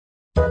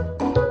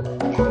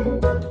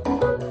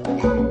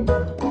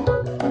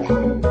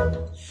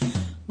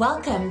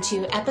Welcome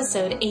to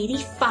episode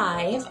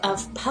 85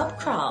 of Pub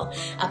Crawl,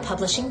 a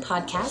publishing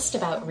podcast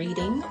about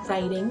reading,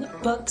 writing,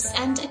 books,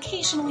 and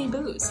occasionally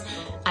booze.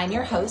 I'm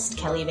your host,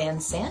 Kelly Van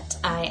Sant.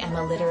 I am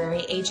a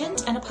literary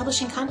agent and a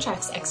publishing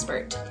contracts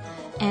expert.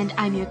 And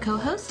I'm your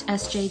co-host,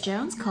 S.J.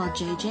 Jones, called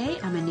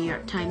JJ. I'm a New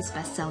York Times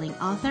bestselling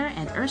author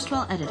and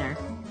erstwhile editor.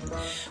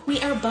 We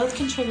are both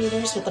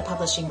contributors with the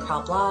Publishing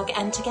Crawl blog,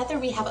 and together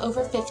we have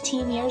over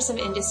 15 years of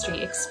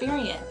industry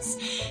experience.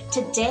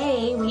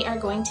 Today, we are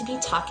going to be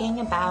talking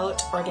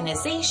about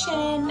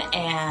organization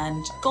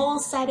and goal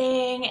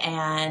setting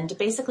and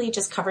basically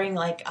just covering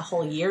like a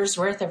whole year's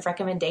worth of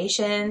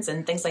recommendations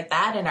and things like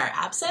that in our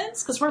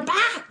absence, because we're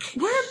back!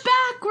 We're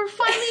back! We're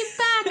finally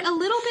back! A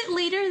little bit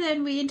later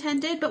than we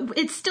intended, but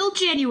it's still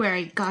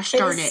January. Gosh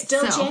darn it. It's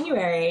still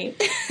January.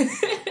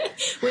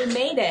 We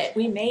made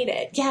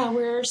it. Yeah,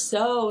 we're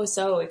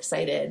so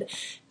excited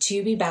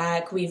to be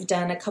back. We've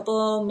done a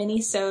couple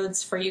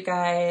mini-sodes for you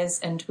guys,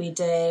 and we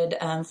did,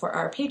 for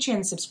our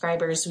Patreon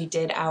subscribers, we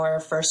did our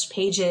First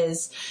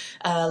Pages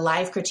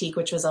live critique,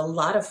 which was a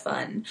lot of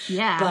fun.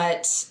 Yeah.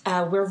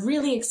 But we're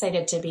really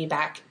excited to be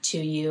back to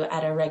you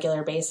at a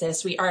regular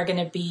basis. We are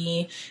going to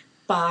be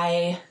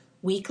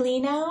bi-weekly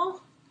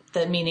now.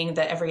 Meaning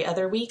the every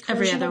other week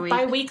version of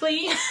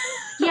bi-weekly.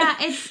 Yeah,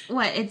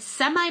 it's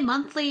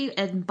semi-monthly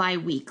and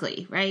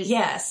bi-weekly, right?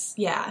 Yes,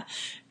 yeah.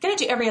 Gonna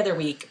do every other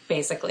week,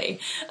 basically.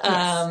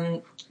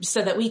 Yes.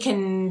 So that we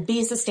can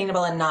be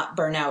sustainable and not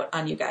burn out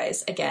on you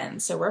guys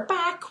again. So we're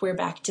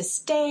back to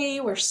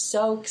stay. We're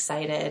so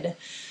excited.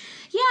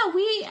 Yeah,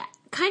 we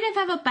kind of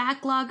have a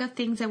backlog of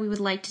things that we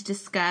would like to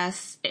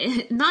discuss,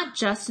 not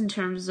just in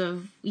terms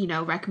of,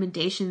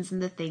 recommendations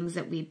and the things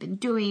that we've been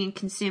doing and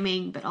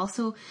consuming, but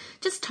also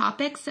just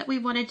topics that we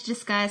wanted to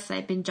discuss.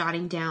 I've been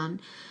jotting down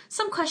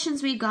some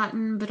questions we've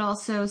gotten, but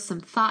also some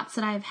thoughts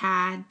that I've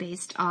had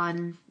based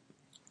on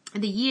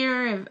the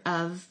year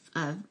of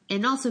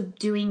and also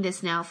doing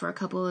this now for a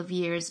couple of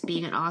years,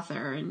 being an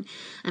author, and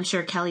I'm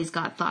sure Kelly's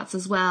got thoughts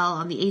as well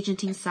on the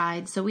agenting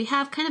side. So we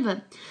have kind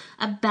of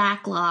a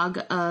backlog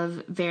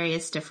of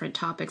various different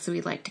topics that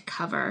we'd like to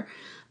cover.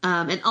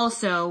 And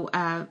also,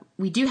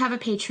 we do have a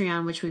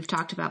Patreon, which we've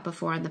talked about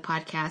before on the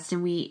podcast,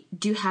 and we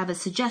do have a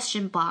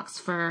suggestion box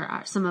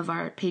for some of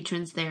our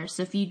patrons there.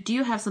 So if you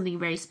do have something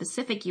very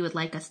specific you would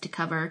like us to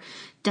cover,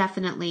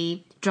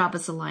 definitely drop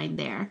us a line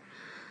there.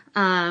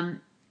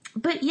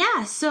 But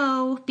yeah,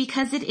 so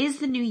because it is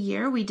the new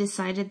year, we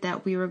decided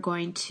that we were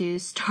going to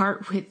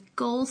start with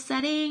goal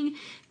setting,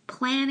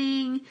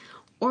 planning,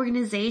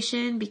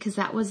 organization, because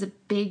that was a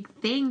big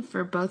thing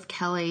for both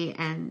Kelly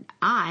and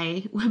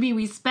I. I mean,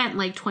 we spent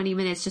like 20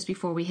 minutes just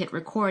before we hit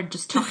record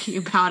just talking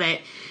about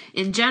it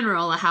in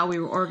general, how we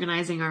were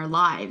organizing our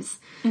lives.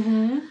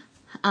 Mm-hmm.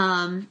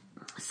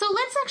 So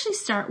let's actually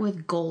start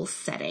with goal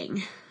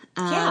setting.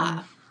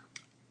 Yeah.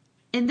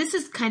 And this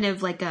is kind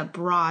of like a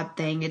broad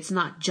thing. It's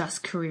not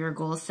just career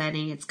goal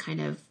setting. It's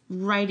kind of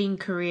writing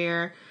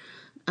career,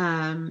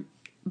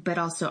 but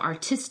also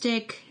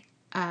artistic,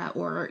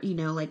 or,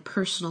 like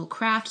personal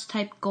craft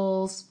type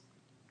goals,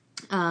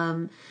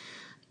 and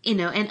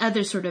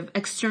other sort of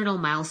external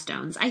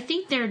milestones. I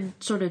think they're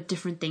sort of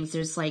different things.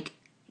 There's like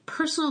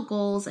personal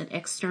goals and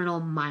external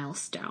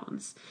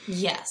milestones.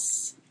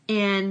 Yes.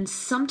 And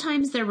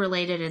sometimes they're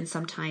related and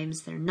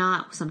sometimes they're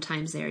not.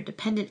 Sometimes they're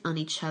dependent on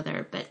each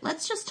other. But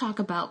let's just talk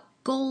about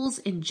goals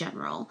in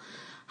general.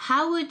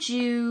 How would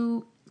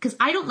you... Because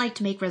I don't like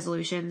to make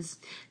resolutions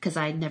because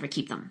I never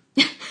keep them.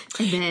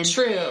 And then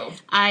True.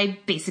 I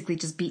basically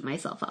just beat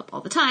myself up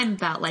all the time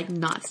about like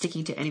not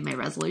sticking to any of my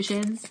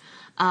resolutions.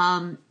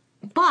 But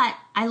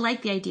I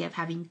like the idea of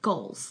having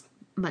goals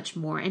much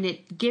more, and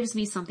it gives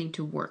me something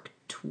to work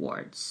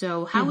towards.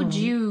 So how would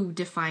you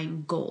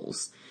define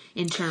goals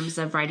in terms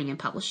of writing and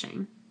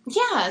publishing?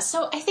 Yeah,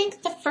 so I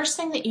think the first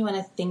thing that you want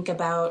to think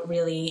about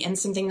really, and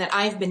something that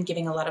I've been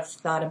giving a lot of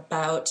thought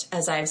about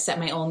as I've set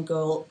my own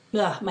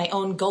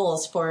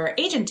goals for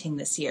agenting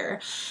this year,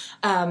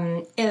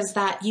 is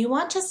that you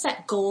want to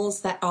set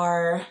goals that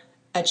are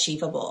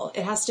achievable.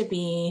 It has to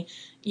be,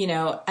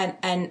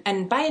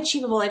 and by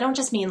achievable, I don't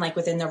just mean like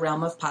within the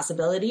realm of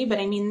possibility, but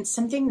I mean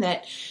something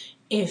that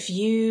if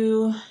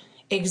you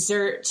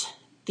exert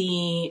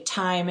the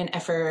time and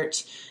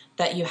effort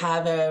that you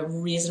have a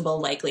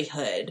reasonable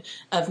likelihood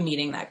of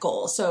meeting that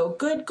goal. So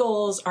good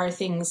goals are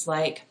things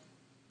like,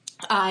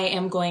 I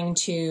am going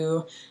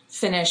to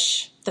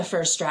finish the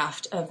first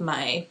draft of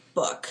my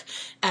book.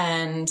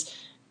 And,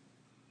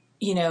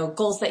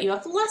 goals that you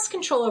have less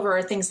control over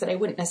are things that I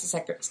wouldn't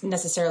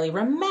necessarily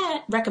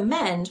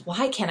recommend.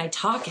 Why can't I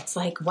talk? It's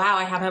like, wow,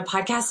 I haven't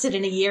podcasted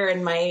in a year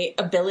and my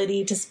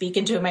ability to speak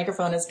into a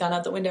microphone has gone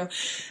out the window.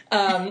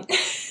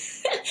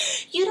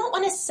 You don't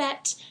want to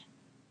set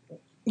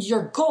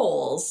your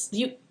goals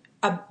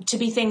to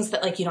be things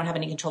that like you don't have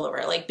any control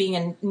over, like being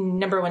a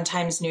 #1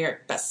 Times New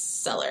York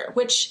bestseller,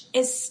 which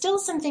is still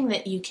something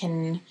that you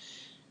can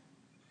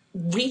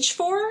reach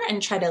for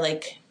and try to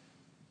like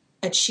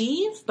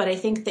achieve. But I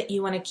think that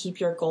you want to keep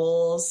your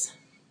goals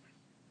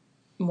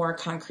more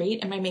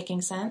concrete. Am I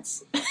making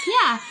sense?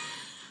 Yeah.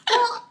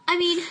 Well, I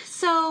mean,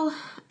 so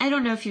I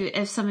don't know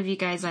if some of you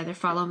guys either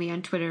follow me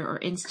on Twitter or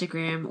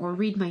Instagram or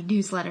read my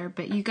newsletter,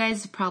 but you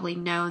guys have probably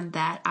known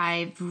that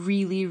I've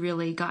really,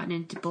 really gotten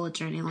into bullet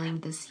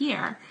journaling this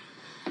year.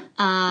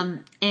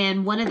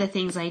 And one of the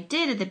things I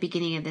did at the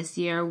beginning of this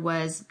year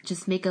was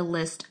just make a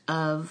list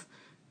of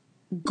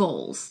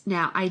goals.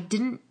 Now, I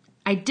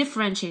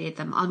differentiated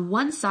them. On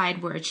one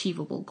side were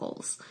achievable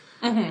goals,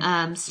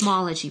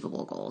 small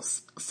achievable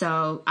goals.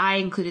 So I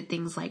included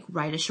things like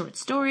write a short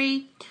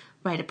story,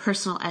 write a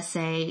personal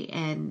essay,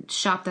 and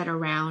shop that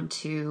around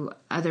to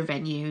other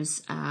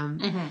venues.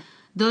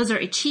 Those are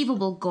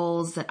achievable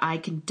goals that I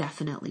can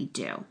definitely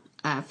do.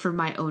 For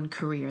my own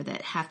career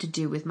that have to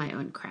do with my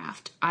own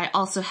craft. I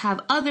also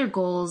have other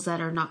goals that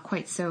are not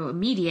quite so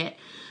immediate.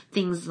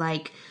 Things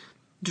like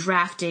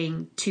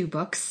drafting 2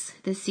 books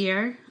this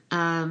year.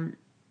 Those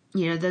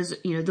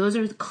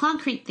are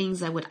concrete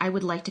things I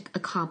would like to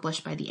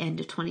accomplish by the end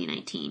of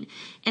 2019.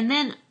 And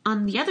then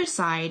on the other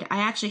side,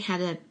 I actually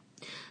had a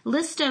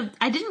list of,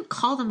 I didn't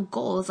call them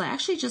goals. I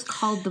actually just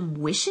called them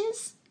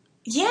wishes.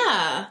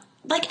 Yeah.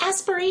 Like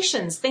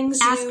aspirations,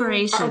 things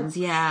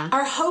you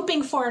are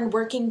hoping for and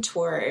working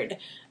toward.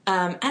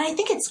 And I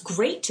think it's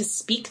great to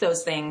speak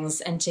those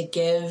things and to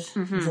give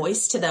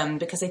voice to them,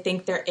 because I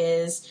think there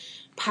is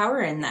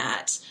power in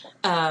that.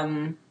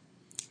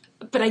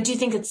 But I do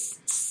think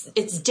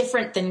it's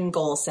different than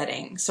goal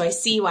setting. So I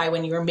see why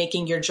when you were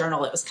making your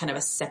journal, it was kind of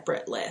a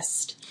separate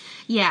list.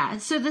 Yeah.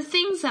 So the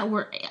things that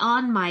were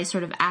on my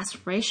sort of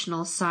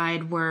aspirational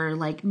side were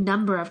like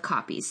number of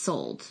copies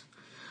sold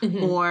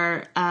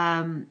or,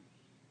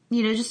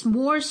 just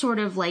more sort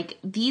of like,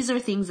 these are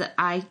things that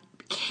I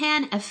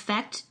can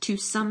affect to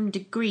some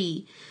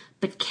degree,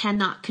 but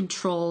cannot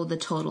control the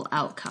total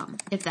outcome,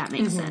 if that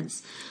makes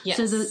sense. Yes.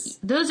 So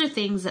those are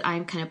things that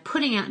I'm kind of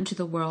putting out into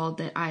the world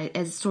that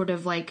as sort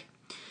of like,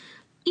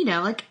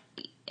 like,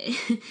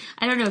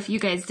 I don't know if you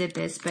guys did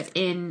this, but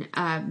in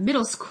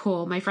middle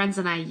school, my friends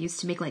and I used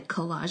to make like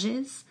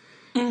collages.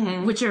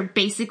 Which are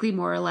basically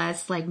more or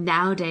less like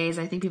nowadays,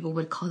 I think people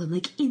would call them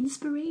like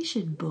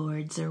inspiration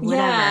boards or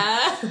whatever.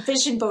 Yeah,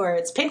 vision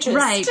boards, Pinterest.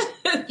 Right.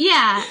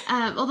 Yeah.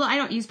 Although I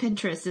don't use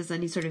Pinterest as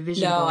any sort of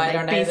vision board. I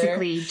don't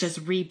basically either.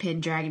 Just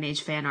repin Dragon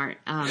Age fan art.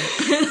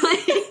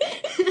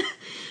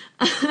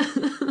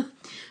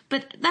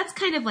 But that's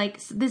kind of like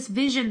this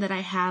vision that I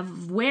have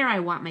of where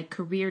I want my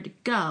career to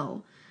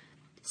go.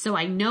 So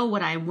I know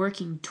what I'm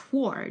working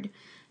toward.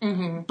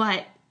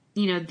 But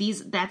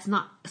that's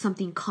not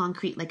something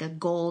concrete, like a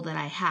goal that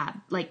I have,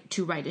 like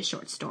to write a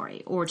short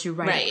story or to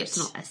write a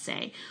personal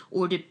essay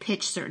or to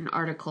pitch certain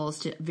articles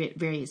to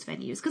various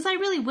venues. Because I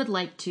really would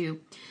like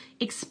to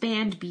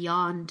expand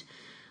beyond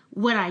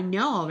what I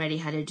know already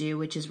how to do,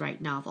 which is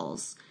write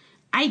novels.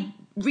 I'm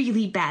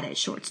really bad at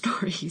short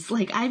stories.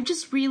 Like, I'm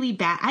just really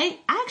bad.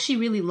 I actually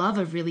really love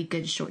a really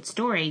good short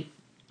story,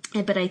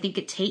 but I think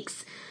it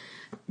takes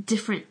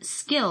different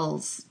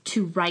skills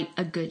to write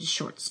a good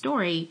short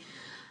story.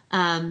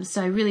 So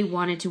I really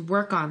wanted to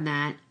work on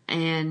that.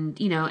 And,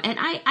 and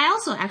I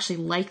also actually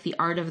like the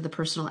art of the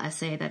personal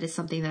essay. That is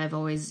something that I've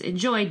always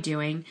enjoyed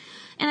doing.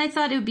 And I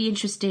thought it would be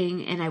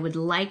interesting, and I would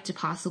like to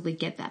possibly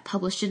get that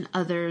published in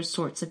other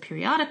sorts of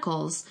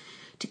periodicals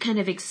to kind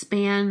of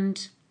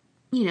expand,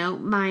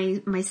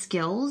 my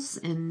skills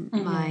and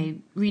my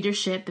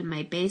readership and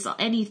my base,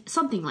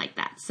 something like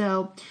that.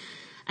 So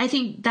I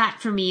think that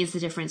for me is the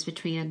difference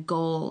between a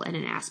goal and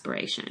an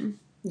aspiration.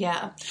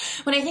 Yeah.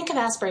 When I think of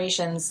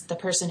aspirations, the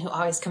person who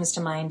always comes to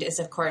mind is,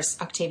 of course,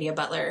 Octavia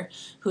Butler,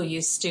 who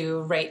used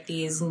to write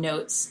these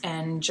notes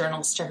and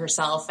journals to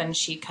herself. And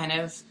she kind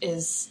of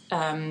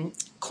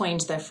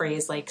coined the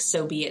phrase like,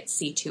 so be it,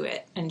 see to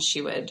it. And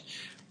she would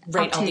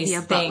write all these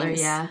Butler,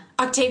 things. yeah.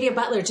 Octavia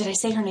Butler. Did I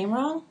say her name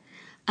wrong?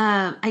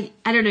 I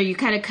don't know. You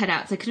kind of cut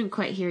out, so I couldn't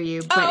quite hear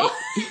you. But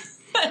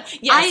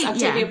Yes,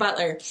 Octavia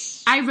Butler.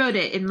 I wrote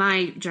it in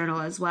my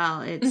journal as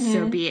well. It's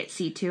so be it,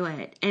 see to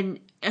it. And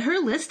her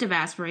list of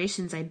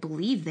aspirations, I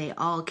believe they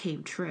all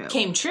came true.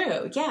 Came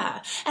true,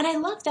 yeah. And I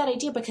love that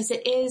idea because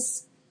it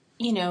is,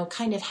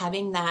 kind of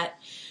having that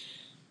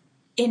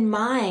in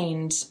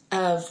mind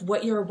of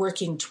what you're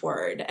working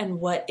toward and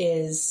what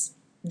is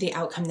the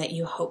outcome that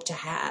you hope to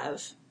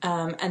have.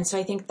 And so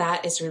I think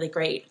that is really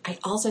great. I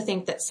also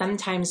think that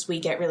sometimes we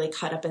get really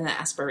caught up in the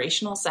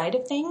aspirational side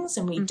of things,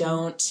 and we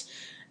don't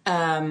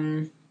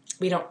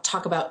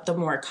talk about the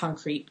more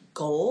concrete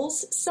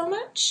goals so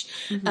much.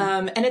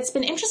 And it's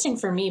been interesting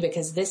for me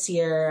because this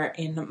year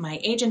in my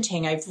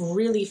agenting, I've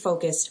really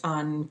focused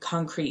on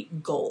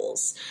concrete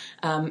goals,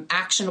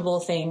 actionable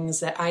things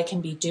that I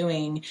can be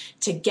doing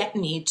to get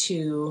me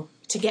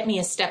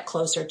a step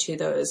closer to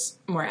those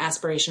more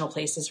aspirational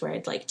places where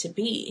I'd like to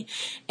be.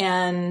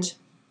 And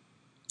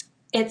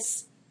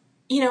it's,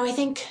 I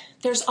think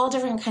there's all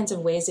different kinds of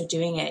ways of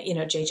doing it.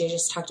 JJ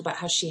just talked about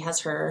how she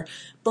has her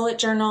bullet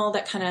journal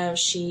that kind of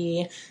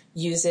she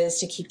uses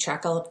to keep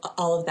track of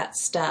all of that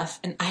stuff.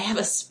 And I have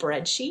a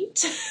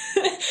spreadsheet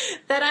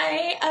that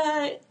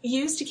I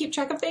use to keep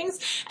track of things.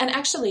 And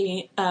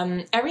actually,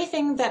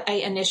 everything that I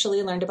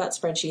initially learned about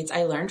spreadsheets,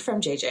 I learned from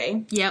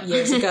JJ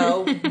years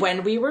ago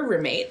when we were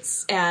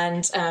roommates.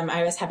 And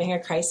I was having a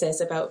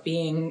crisis about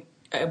being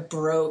a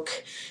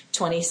broke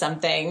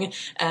 20-something.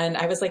 And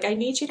I was like, I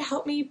need you to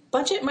help me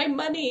budget my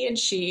money. And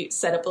she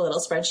set up a little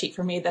spreadsheet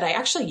for me that I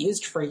actually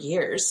used for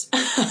years.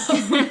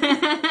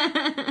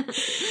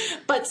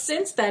 But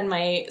since then,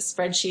 my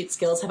spreadsheet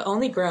skills have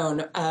only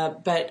grown,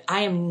 but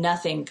I am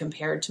nothing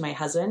compared to my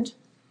husband.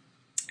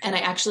 And I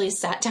actually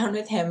sat down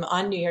with him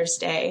on New Year's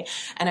Day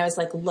and I was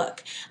like,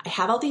 look, I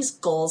have all these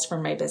goals for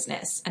my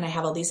business and I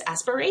have all these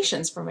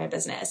aspirations for my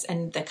business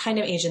and the kind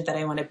of agent that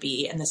I want to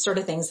be and the sort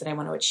of things that I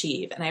want to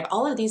achieve. And I have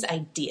all of these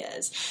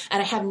ideas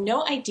and I have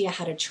no idea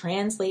how to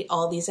translate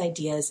all these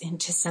ideas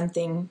into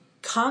something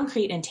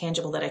concrete and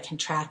tangible that I can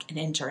track and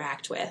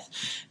interact with.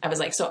 I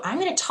was like, so I'm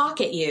going to talk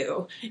at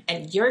you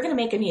and you're going to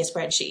make me a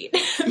spreadsheet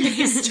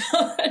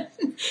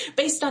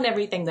based on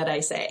everything that I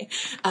say.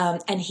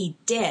 And he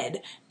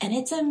did. And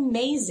it's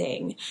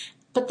amazing.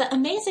 But the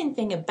amazing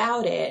thing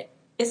about it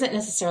isn't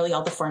necessarily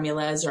all the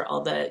formulas or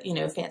all the,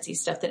 fancy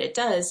stuff that it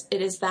does.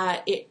 It is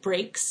that it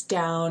breaks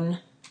down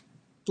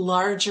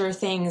larger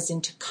things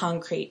into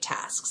concrete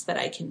tasks that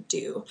I can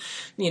do.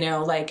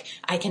 Like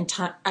I can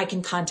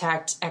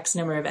contact X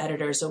number of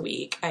editors a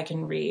week. I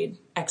can read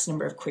X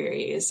number of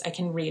queries. I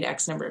can read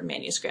X number of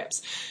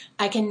manuscripts.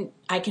 I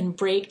can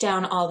break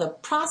down all the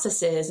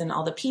processes and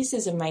all the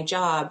pieces of my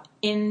job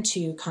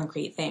into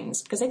concrete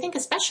things. Because I think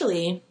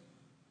especially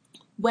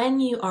when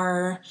you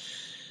are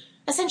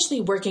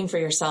essentially working for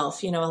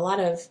yourself, a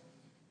lot of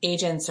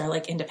agents are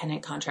like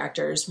independent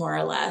contractors, more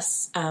or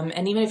less.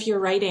 And even if you're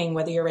writing,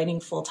 whether you're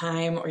writing full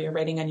time or you're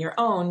writing on your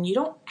own, you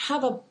don't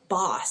have a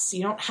boss.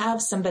 You don't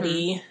have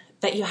somebody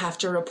that you have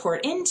to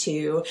report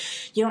into.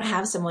 You don't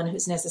have someone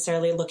who's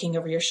necessarily looking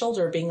over your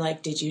shoulder being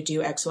like, did you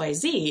do X, Y,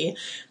 Z?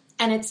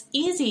 And it's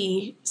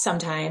easy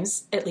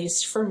sometimes, at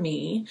least for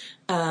me,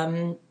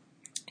 to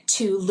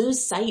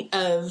lose sight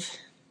of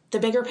the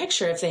bigger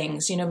picture of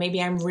things.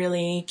 Maybe I'm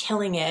really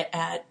killing it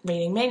at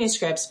reading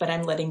manuscripts, but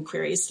I'm letting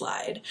queries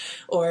slide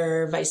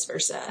or vice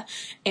versa.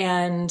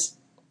 And,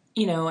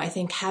 I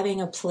think having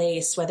a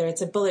place, whether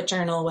it's a bullet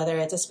journal, whether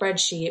it's a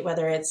spreadsheet,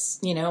 whether it's,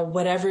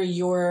 whatever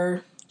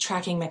your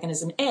tracking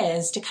mechanism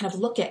is, to kind of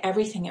look at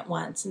everything at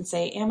once and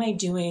say, am I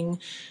doing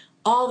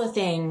all the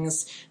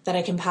things that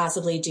I can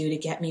possibly do to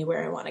get me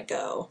where I want to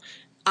go?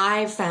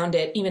 I've found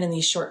it, even in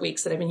these short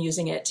weeks that I've been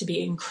using it, to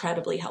be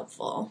incredibly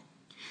helpful.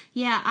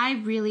 Yeah, I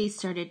really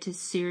started to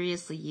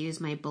seriously use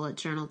my bullet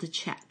journal to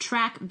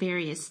track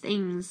various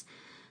things.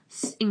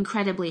 It's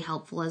incredibly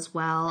helpful as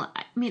well.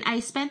 I mean,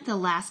 I spent the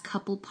last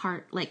couple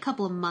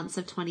of months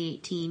of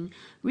 2018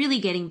 really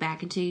getting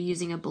back into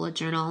using a bullet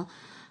journal.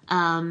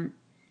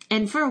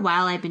 And for a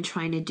while, I've been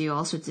trying to do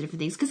all sorts of different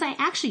things because I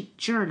actually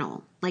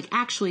journal. Like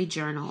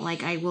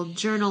I will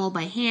journal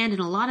by hand,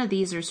 and a lot of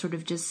these are sort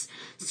of just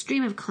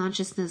stream of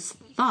consciousness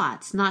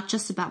thoughts, not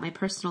just about my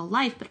personal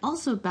life, but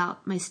also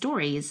about my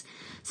stories.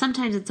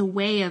 Sometimes it's a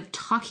way of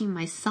talking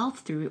myself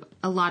through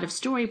a lot of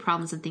story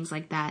problems and things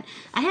like that.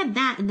 I had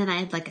that, and then I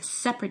had like a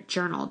separate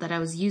journal that I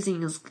was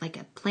using as like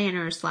a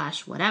planner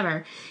 /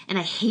 whatever, and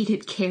I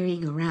hated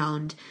carrying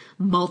around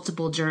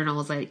multiple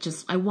journals.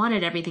 I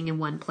wanted everything in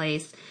one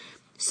place.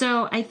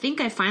 So I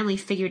think I finally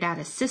figured out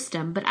a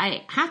system, but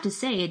I have to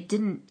say it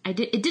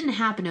didn't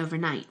happen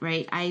overnight,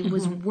 right? I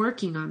was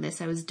working on this.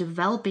 I was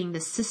developing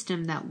the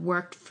system that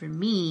worked for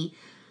me,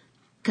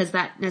 because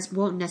that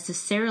won't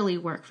necessarily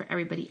work for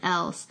everybody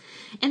else.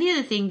 And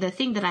the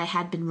thing that I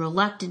had been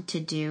reluctant to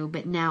do,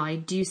 but now I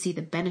do see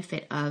the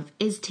benefit of,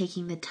 is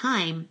taking the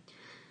time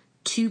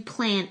to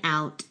plan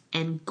out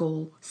and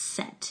goal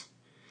set.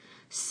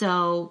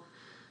 So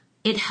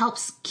it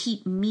helps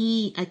keep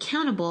me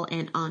accountable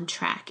and on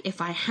track.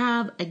 If I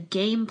have a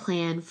game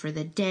plan for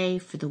the day,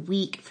 for the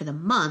week, for the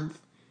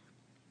month,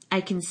 I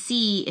can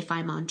see if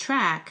I'm on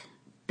track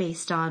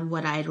based on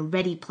what I'd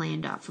already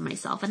planned out for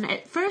myself. And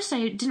at first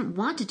I didn't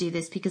want to do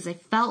this because I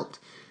felt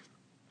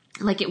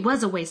like it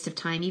was a waste of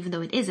time, even though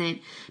it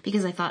isn't,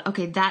 because I thought,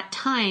 okay, that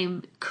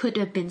time could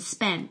have been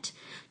spent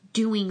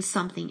doing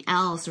something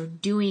else or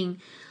doing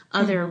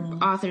other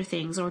author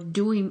things or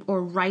doing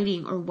or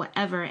writing or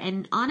whatever.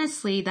 And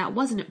honestly, that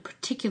wasn't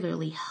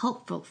particularly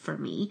helpful for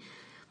me.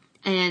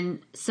 And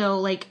so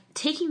like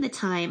taking the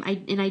time, I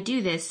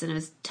do this, and I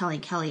was telling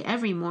Kelly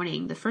every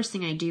morning, the first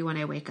thing I do when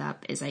I wake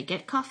up is I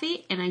get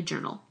coffee and I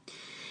journal.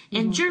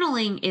 And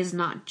journaling is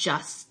not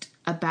just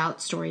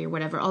about story or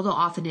whatever, although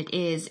often it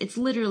is. It's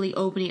literally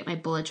opening up my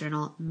bullet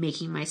journal,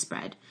 making my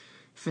spread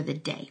for the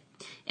day.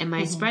 And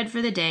my spread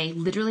for the day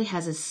literally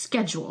has a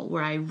schedule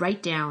where I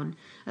write down,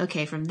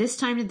 okay, from this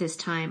time to this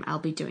time, I'll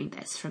be doing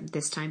this. From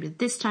this time to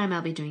this time,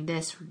 I'll be doing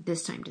this. From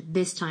this time to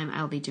this time,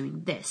 I'll be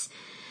doing this.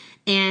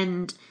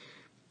 And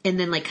and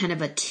then like kind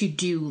of a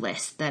to-do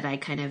list that I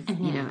kind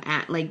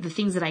of, like the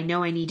things that I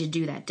know I need to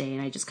do that day.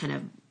 And I just kind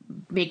of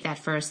make that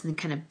first and then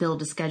kind of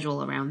build a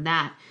schedule around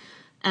that.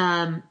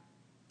 And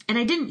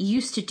I didn't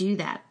used to do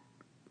that.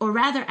 Or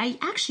rather, I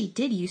actually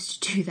did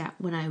used to do that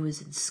when I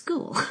was in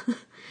school.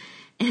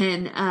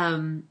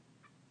 And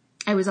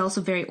I was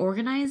also very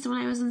organized when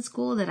I was in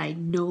school, that I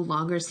no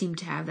longer seem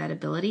to have that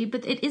ability.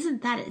 But it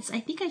isn't that. I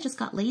think I just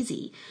got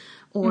lazy,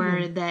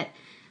 or that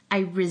I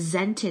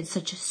resented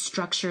such a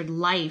structured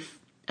life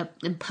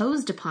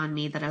imposed upon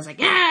me that I was like,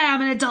 yeah,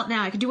 I'm an adult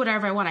now. I can do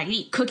whatever I want. I can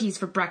eat cookies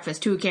for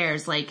breakfast. Who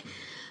cares? Like,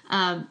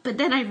 but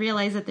then I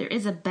realized that there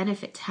is a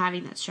benefit to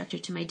having that structure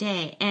to my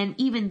day. And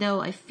even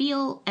though at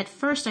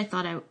first I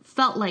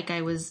felt like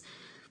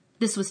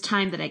this was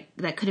time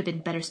that could have been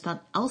better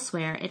spent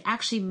elsewhere, it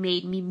actually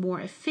made me more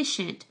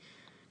efficient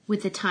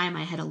with the time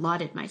I had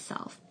allotted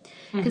myself.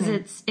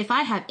 Because if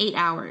I have 8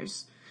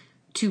 hours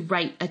to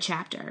write a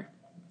chapter,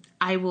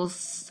 I will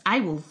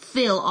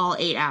fill all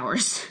 8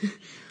 hours.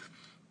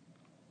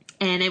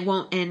 And it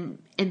won't, and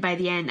by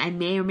the end, I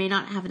may or may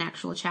not have an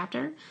actual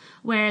chapter.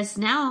 Whereas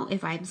now,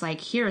 if I was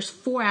like, here's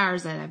 4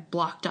 hours that I've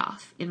blocked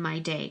off in my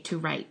day to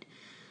write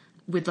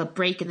with a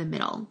break in the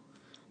middle,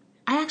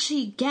 I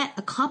actually get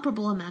a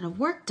comparable amount of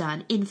work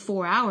done in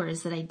 4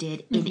 hours that I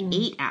did in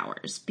 8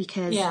 hours,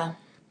 because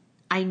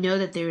I know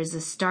that there is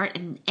a start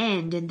and an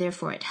end, and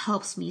therefore it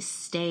helps me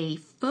stay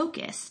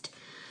focused.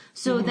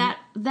 So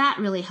that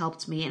really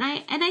helped me. And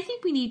I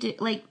think we need to,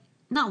 like,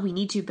 not we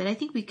need to, but I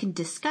think we can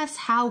discuss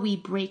how we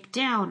break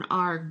down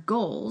our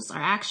goals,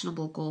 our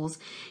actionable goals,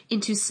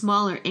 into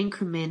smaller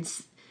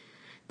increments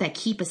that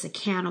keep us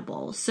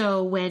accountable.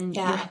 So when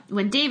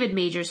David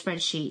made your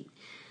spreadsheet,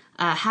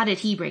 how did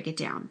he break it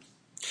down?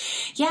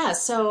 Yeah,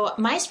 so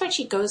my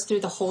spreadsheet goes through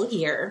the whole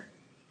year,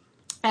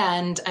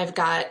 and I've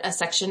got a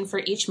section for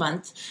each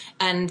month,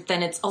 and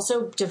then it's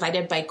also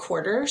divided by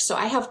quarter. So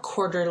I have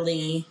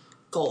quarterly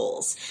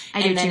goals.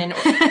 And then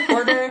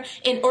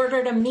in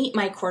order to meet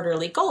my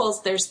quarterly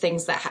goals, there's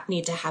things that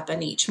need to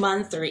happen each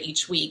month or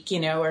each week,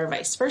 or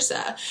vice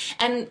versa.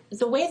 And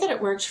the way that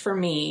it worked for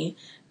me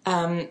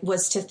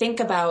was to think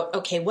about,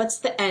 okay, what's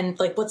the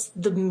end, like what's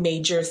the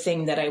major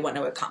thing that I want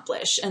to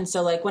accomplish? And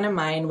so like one of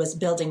mine was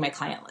building my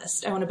client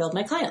list. I want to build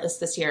my client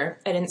list this year.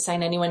 I didn't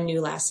sign anyone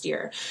new last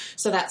year.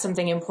 So that's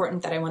something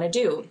important that I want to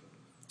do.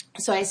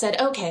 So I said,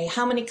 okay,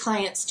 how many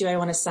clients do I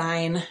want to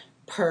sign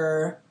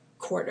per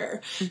quarter?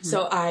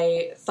 So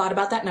I thought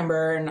about that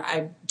number, and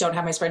I don't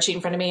have my spreadsheet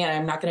in front of me, and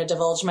I'm not going to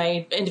divulge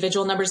my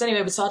individual numbers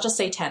anyway, but so I'll just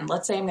say 10.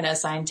 Let's say I'm going to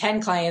assign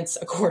 10 clients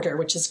a quarter,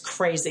 which is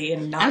crazy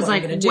and not what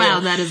I'm going to do.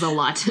 Wow, that is a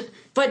lot.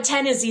 But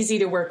 10 is easy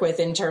to work with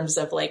in terms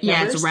of like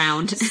numbers. It's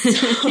round.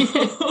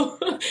 So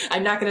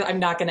I'm not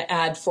going to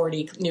add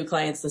 40 new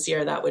clients this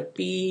year. That would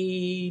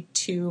be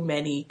too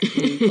many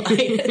new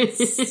clients.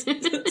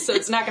 So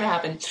it's not going to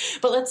happen.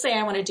 But let's say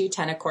I want to do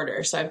 10 a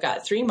quarter. So I've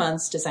got 3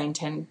 months to sign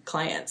 10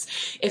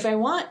 clients. If I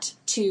want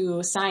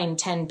to sign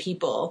 10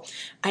 people,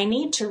 I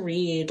need to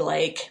read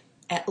like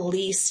at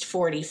least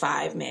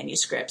 45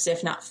 manuscripts,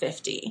 if not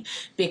 50,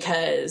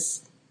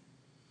 because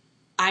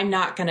I'm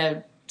not going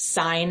to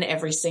sign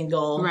every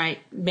single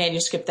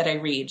manuscript that I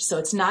read. So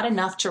it's not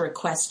enough to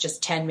request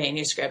just 10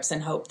 manuscripts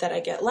and hope that I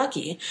get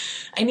lucky.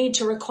 I need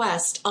to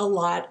request a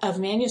lot of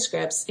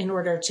manuscripts in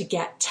order to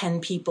get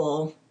 10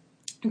 people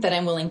that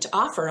I'm willing to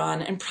offer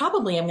on. And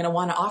probably I'm going to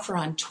want to offer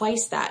on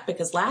twice that,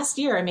 because last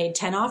year I made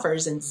 10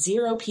 offers and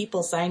 0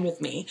 people signed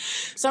with me.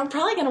 So I'm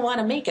probably going to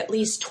want to make at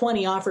least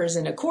 20 offers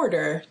in a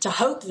quarter to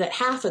hope that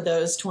half of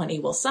those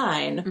 20 will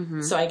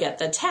sign. So I get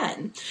the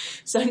 10.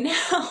 So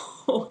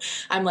now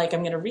I'm like, I'm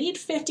going to read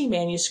 50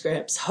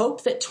 manuscripts,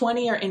 hope that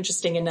 20 are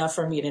interesting enough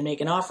for me to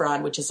make an offer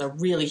on, which is a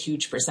really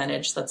huge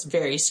percentage. That's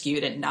very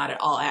skewed and not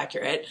at all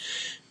accurate.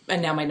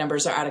 And now my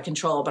numbers are out of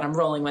control, but I'm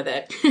rolling with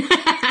it.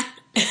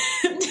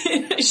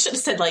 I should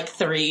have said like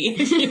 3,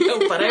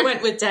 but I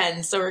went with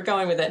 10. So we're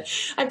going with it.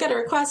 I've got to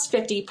request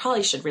 50,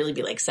 probably should really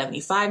be like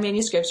 75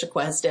 manuscripts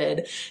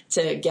requested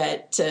to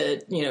get to,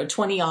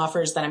 20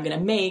 offers that I'm going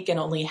to make. And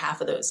only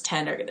half of those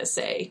 10 are going to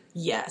say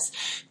yes.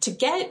 To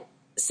get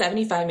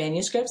 75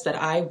 manuscripts that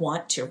I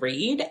want to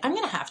read, I'm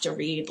going to have to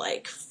read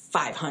like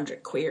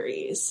 500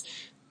 queries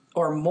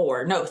or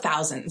more. No,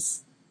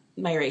 thousands.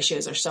 My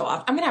ratios are so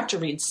off. I'm going to have to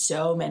read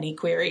so many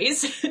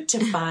queries to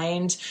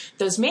find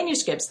those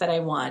manuscripts that I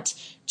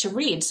want to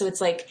read. So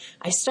it's like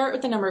I start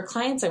with the number of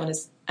clients I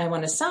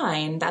want to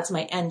sign. That's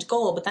my end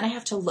goal. But then I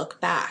have to look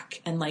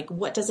back and like,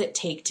 what does it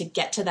take to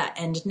get to that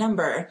end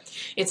number?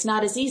 It's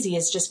not as easy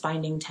as just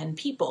finding 10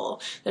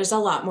 people. There's a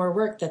lot more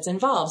work that's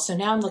involved. So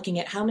now I'm looking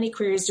at how many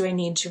queries do I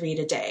need to read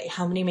a day?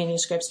 How many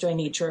manuscripts do I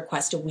need to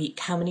request a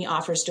week? How many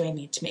offers do I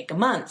need to make a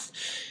month?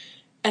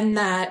 And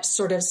that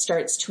sort of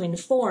starts to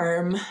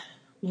inform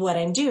what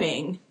I'm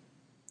doing.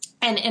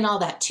 And in all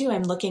that too,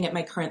 I'm looking at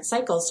my current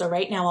cycle. So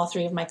right now, all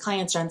 3 of my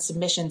clients are on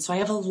submission. So I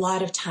have a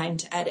lot of time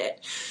to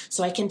edit.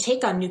 So I can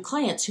take on new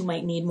clients who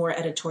might need more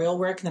editorial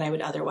work than I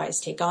would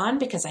otherwise take on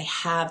because I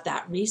have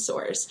that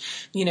resource,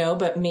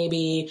 but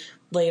maybe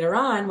later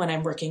on when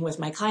I'm working with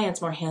my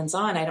clients more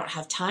hands-on, I don't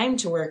have time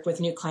to work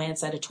with new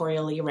clients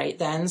editorially right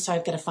then. So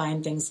I've got to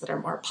find things that are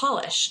more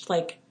polished.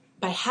 Like,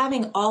 by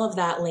having all of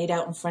that laid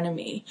out in front of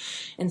me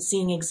and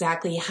seeing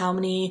exactly how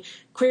many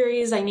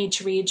queries I need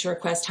to read to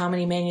request how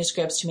many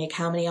manuscripts, to make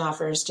how many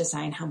offers, to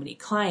sign how many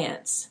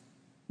clients,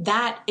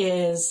 that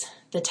is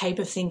the type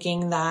of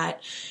thinking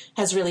that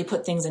has really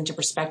put things into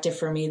perspective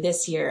for me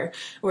this year.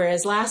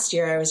 Whereas last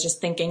year I was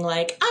just thinking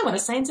like, I want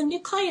to sign some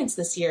new clients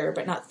this year,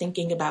 but not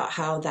thinking about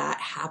how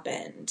that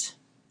happened.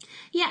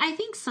 Yeah, I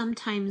think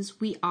sometimes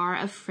we are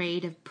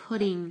afraid of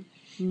putting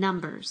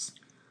numbers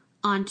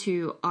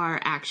onto our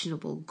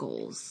actionable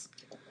goals.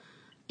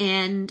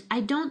 And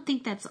I don't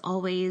think that's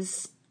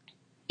always,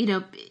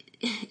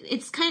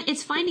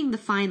 it's finding the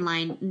fine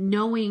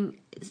line,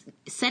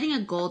 setting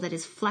a goal that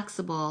is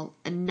flexible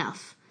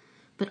enough,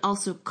 but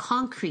also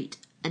concrete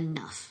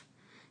enough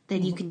that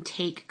you can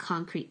take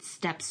concrete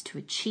steps to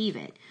achieve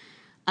it.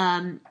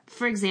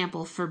 For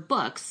example, for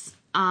books,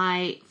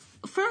 I,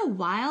 for a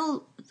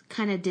while,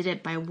 kind of did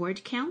it by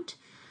word count.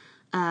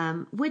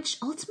 Which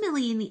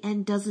ultimately in the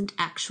end doesn't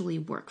actually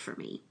work for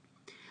me.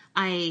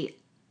 I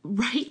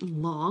write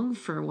long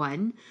for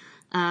one.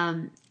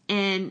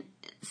 And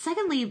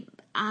secondly,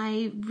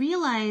 I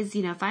realize,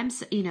 if I'm,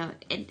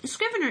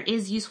 Scrivener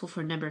is useful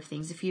for a number of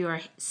things. If you are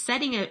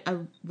setting a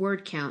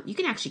word count, you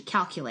can actually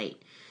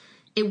calculate.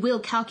 It will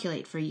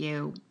calculate for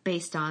you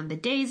based on the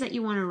days that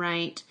you want to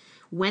write,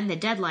 when the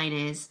deadline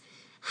is,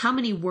 how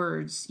many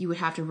words you would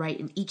have to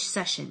write in each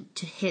session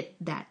to hit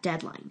that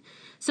deadline.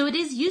 So it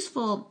is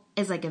useful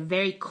as like a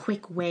very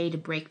quick way to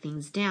break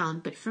things down.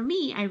 But for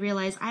me, I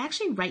realize I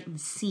actually write in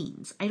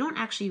scenes. I don't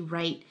actually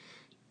write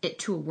it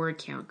to a word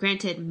count.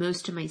 Granted,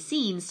 most of my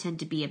scenes tend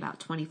to be about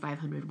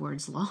 2,500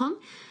 words long.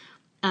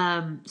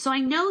 So I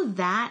know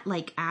that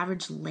like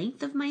average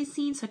length of my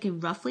scene, so I can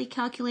roughly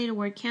calculate a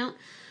word count.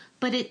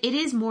 But it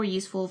is more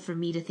useful for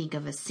me to think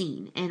of a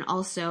scene. And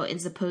also,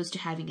 as opposed to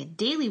having a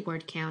daily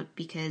word count,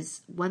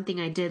 because one thing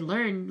I did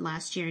learn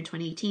last year in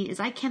 2018 is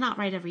I cannot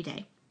write every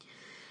day.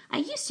 I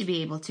used to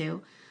be able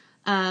to,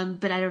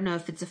 but I don't know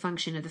if it's a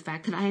function of the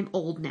fact that I am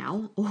old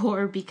now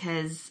or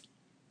because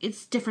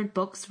it's different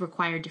books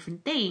require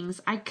different things.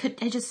 I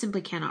just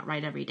simply cannot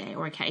write every day,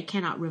 or I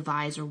cannot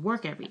revise or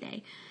work every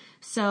day.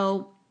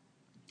 So,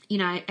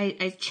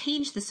 I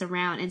changed this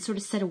around and sort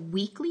of set a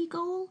weekly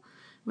goal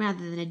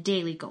rather than a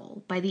daily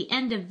goal. By the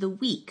end of the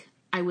week,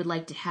 I would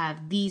like to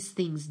have these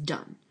things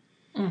done.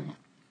 Mm-hmm.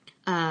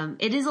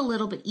 It is a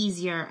little bit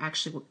easier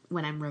actually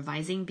when I'm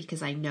revising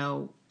because I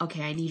know,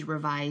 okay, I need to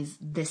revise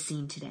this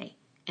scene today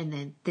and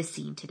then this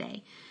scene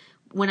today.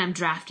 When I'm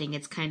drafting,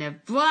 it's kind of,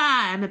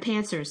 I'm a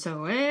pantser,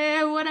 so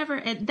whatever.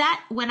 And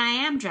that, when I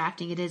am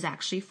drafting, it is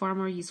actually far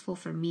more useful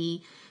for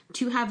me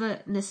to have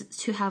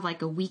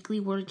like a weekly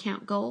word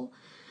count goal.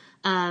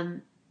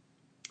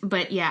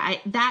 But yeah,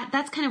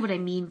 that's kind of what I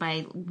mean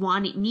by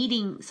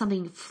needing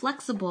something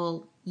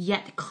flexible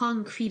yet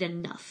concrete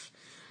enough.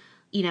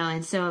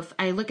 And so if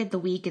I look at the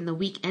week and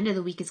the end of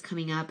the week is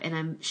coming up and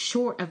I'm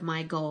short of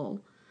my goal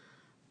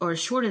or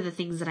short of the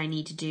things that I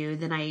need to do,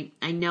 then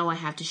I know I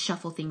have to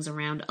shuffle things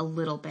around a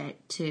little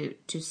bit to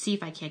see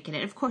if I can't get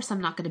it. Of course,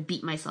 I'm not going to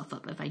beat myself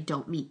up if I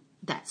don't meet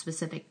that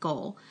specific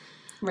goal.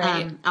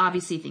 Right.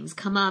 Obviously things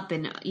come up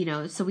and,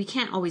 so we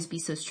can't always be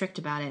so strict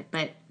about it,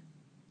 but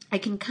I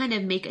can kind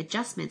of make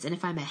adjustments. And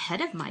if I'm ahead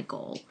of my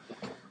goal,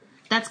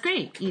 that's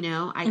great.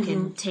 I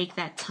can take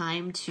that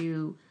time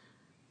to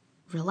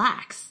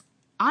relax.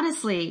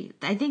 Honestly,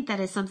 I think that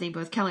is something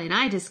both Kelly and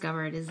I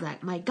discovered is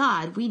that, my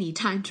God, we need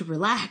time to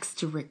relax,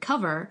 to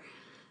recover.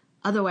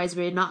 Otherwise,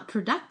 we're not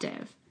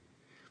productive.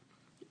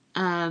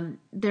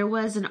 There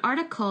was an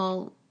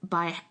article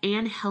by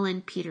Anne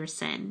Helen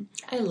Petersen.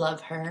 I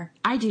love her.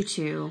 I do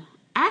too.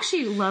 I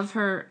actually love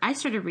her. I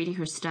started reading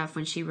her stuff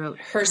when she wrote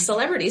her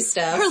celebrity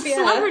stuff.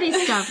 Celebrity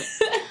stuff.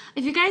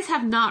 If you guys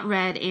have not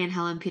read Anne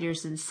Helen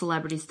Petersen's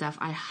celebrity stuff,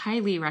 I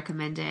highly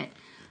recommend it.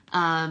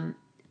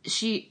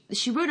 She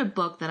wrote a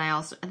book that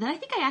I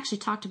think I actually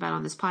talked about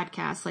on this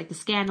podcast, like The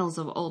Scandals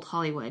of Old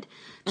Hollywood.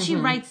 She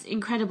writes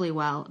incredibly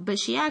well, but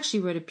she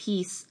actually wrote a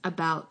piece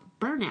about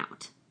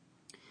burnout.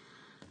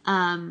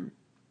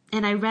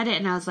 And I read it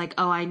and I was like,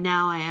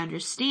 now I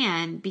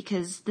understand,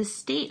 because the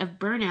state of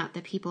burnout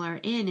that people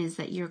are in is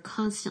that you're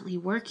constantly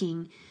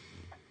working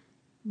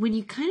when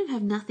you kind of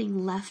have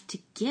nothing left to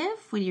give,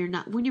 when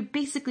you're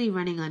basically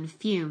running on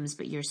fumes,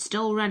 but you're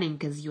still running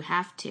because you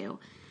have to.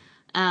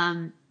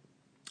 And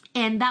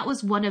that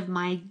was one of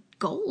my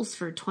goals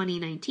for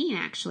 2019,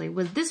 actually,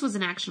 this was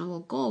an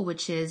actionable goal,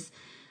 which is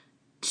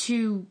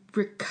to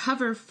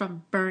recover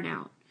from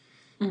burnout.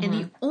 Mm-hmm. And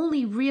the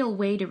only real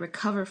way to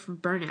recover from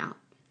burnout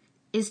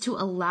is to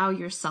allow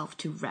yourself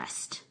to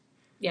rest.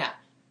 Yeah.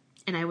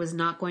 And I was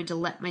not going to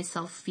let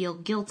myself feel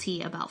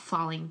guilty about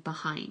falling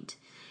behind.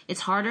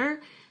 It's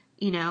harder.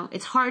 You know,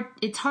 it's hard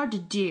to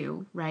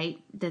do, right,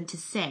 than to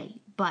say.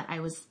 But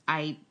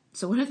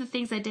so one of the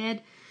things I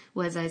did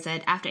was I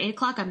said, after 8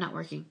 o'clock, I'm not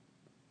working.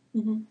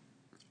 Mm-hmm.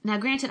 Now,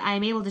 granted, I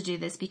am able to do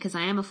this because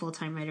I am a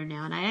full-time writer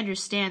now, and I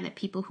understand that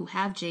people who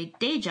have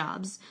day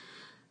jobs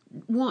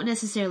won't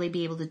necessarily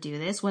be able to do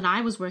this. When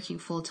I was working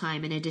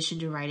full-time in addition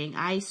to writing,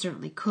 I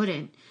certainly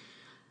couldn't.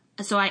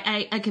 So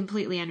I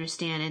completely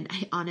understand, and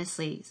I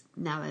honestly,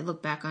 now that I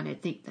look back on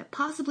it, think that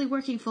possibly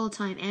working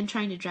full-time and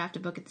trying to draft a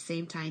book at the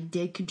same time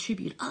did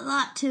contribute a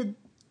lot to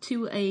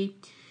a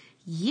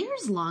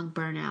years-long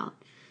burnout.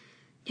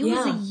 It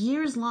was a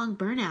years-long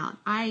burnout.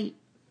 I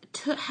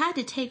had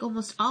to take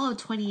almost all of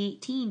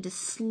 2018 to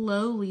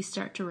slowly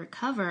start to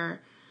recover.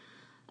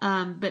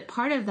 But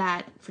part of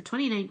that for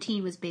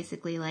 2019 was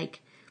basically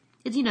like,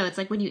 it's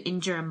like when you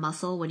injure a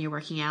muscle when you're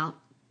working out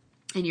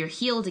and you're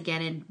healed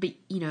again, but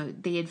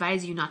they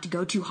advise you not to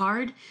go too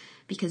hard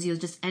because you'll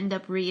just end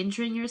up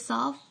re-injuring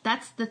yourself.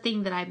 That's the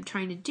thing that I'm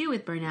trying to do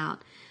with burnout.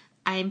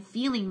 I'm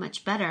feeling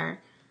much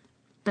better,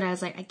 but I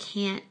was like, I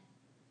can't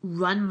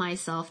run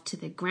myself to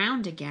the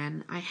ground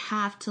again. I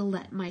have to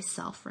let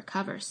myself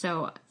recover.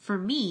 So for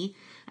me,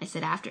 I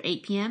said after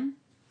 8 p.m.,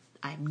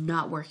 I'm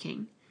not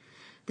working.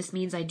 This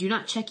means I do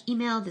not check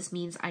email. This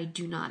means I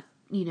do not,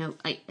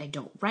 I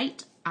don't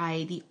write.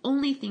 The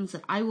only things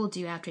that I will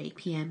do after 8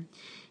 p.m.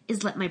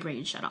 is let my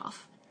brain shut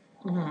off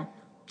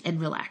and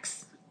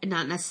relax. And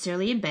not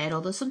necessarily in bed,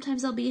 although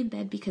sometimes I'll be in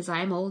bed because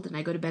I'm old and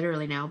I go to bed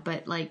early now.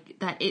 But like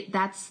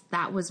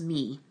that was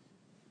me.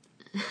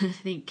 I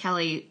think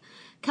Kelly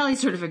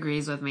sort of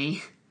agrees with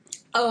me.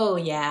 Oh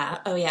yeah.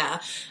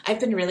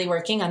 I've been really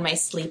working on my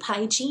sleep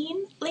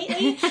hygiene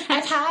lately.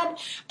 I've had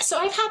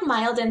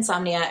mild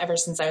insomnia ever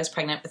since I was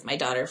pregnant with my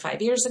daughter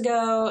 5 years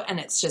ago, and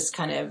it's just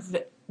kind of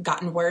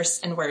gotten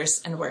worse and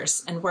worse and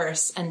worse and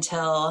worse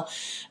until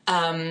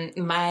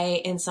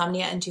my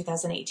insomnia in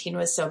 2018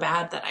 was so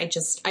bad that I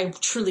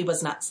truly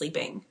was not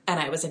sleeping, and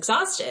I was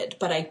exhausted,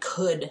 but I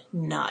could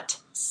not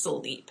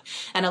sleep.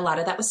 And a lot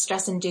of that was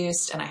stress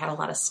induced, and I had a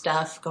lot of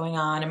stuff going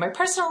on in my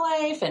personal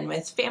life and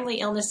with family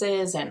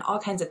illnesses and all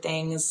kinds of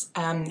things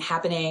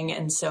happening.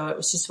 And so it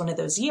was just one of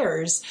those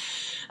years.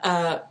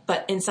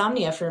 But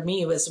insomnia for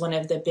me was one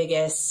of the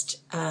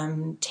biggest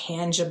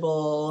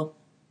tangible,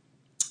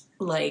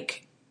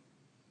 like,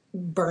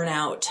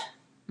 burnout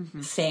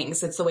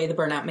things. It's the way the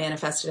burnout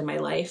manifested in my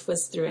life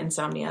was through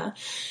insomnia.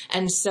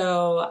 And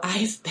so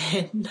I've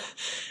been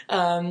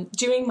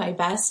doing my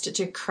best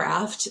to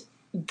craft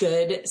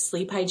good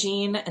sleep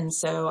hygiene. And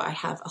so I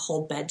have a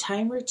whole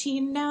bedtime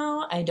routine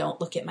now. I don't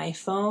look at my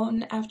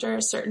phone after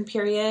a certain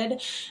period.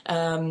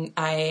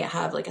 I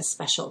have like a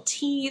special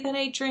tea that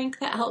I drink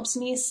that helps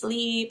me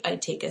sleep. I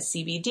take a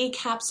CBD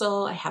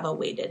capsule. I have a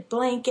weighted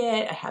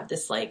blanket. I have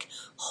this like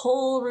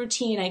whole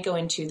routine I go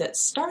into that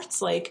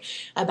starts like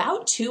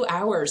about 2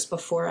 hours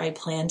before I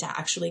plan to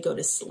actually go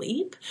to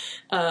sleep.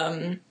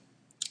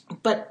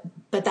 But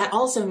that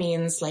also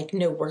means like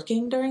no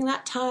working during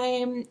that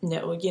time.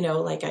 No,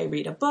 like I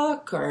read a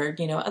book or,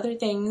 other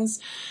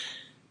things.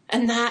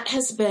 And that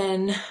has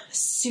been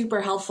super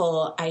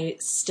helpful. I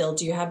still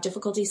do have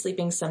difficulty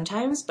sleeping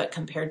sometimes, but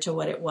compared to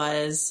what it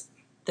was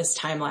this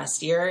time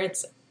last year,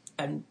 it's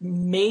an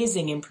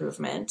amazing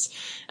improvement.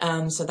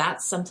 So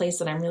that's someplace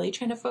that I'm really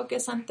trying to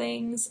focus on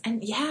things.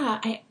 And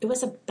yeah, it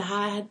was a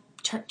bad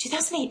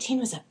 2018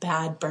 was a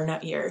bad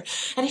burnout year.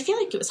 And I feel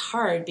like it was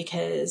hard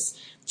because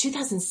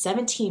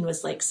 2017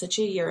 was like such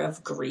a year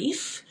of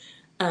grief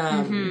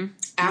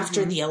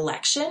after the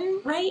election,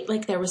 right?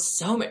 Like there was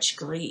so much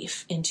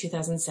grief in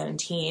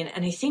 2017.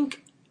 And I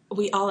think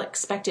we all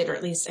expected, or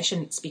at least I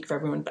shouldn't speak for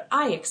everyone, but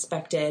I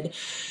expected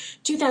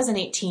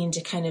 2018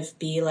 to kind of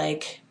be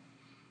like,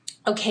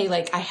 okay,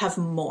 like I have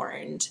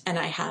mourned and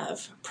I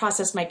have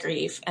processed my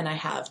grief and I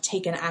have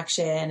taken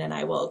action and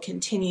I will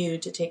continue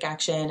to take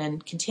action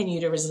and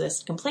continue to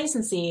resist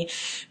complacency.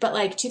 But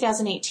like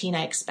 2018,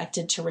 I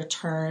expected to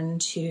return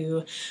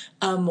to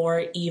a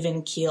more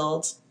even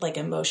keeled, like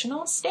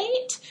emotional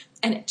state.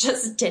 And it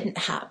just didn't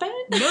happen.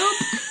 Nope.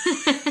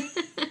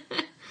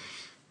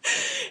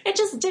 It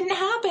just didn't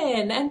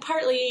happen. And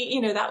partly,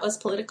 that was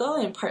political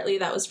and partly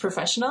that was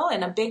professional.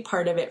 And a big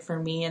part of it for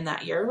me in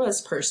that year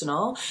was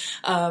personal.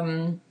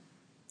 But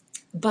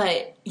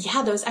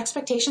yeah, those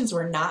expectations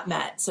were not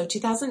met. So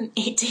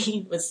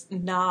 2018 was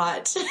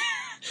not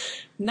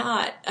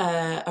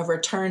a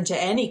return to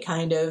any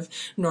kind of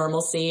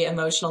normalcy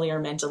emotionally or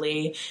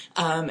mentally.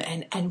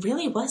 And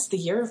really was the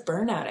year of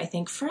burnout, I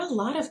think, for a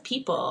lot of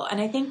people.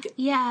 And I think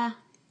that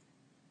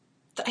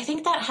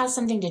has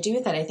something to do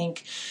with it. I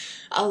think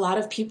a lot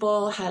of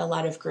people had a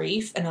lot of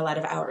grief and a lot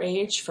of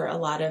outrage for a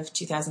lot of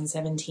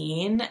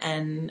 2017.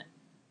 And,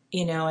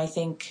 I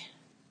think,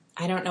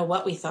 I don't know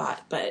what we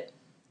thought, but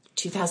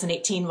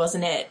 2018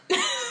 wasn't it.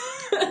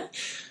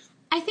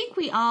 I think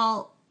we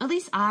all, at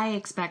least I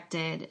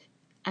expected,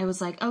 I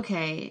was like,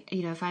 okay,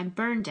 if I'm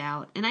burned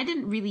out, and I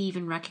didn't really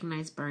even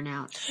recognize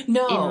burnout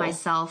in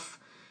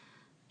myself.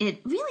 It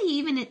really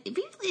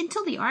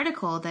until the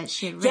article that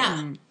she had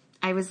written.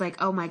 I was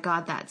like, oh my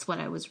God, that's what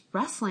I was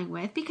wrestling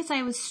with, because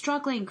I was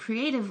struggling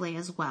creatively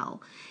as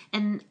well.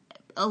 And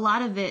a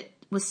lot of it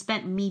was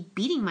spent me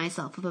beating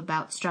myself up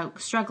about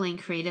struggling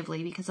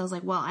creatively, because I was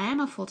like, well, I am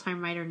a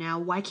full-time writer now.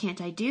 Why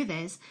can't I do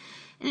this?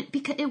 And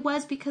it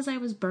was because I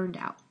was burned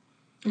out.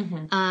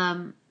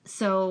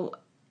 So,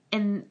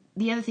 and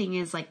the other thing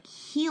is, like,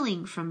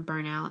 healing from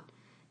burnout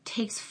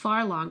takes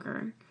far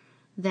longer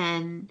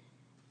than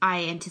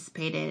I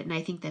anticipated. And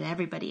I think that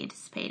everybody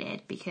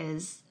anticipated,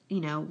 because,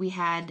 you know, we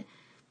had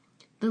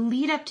the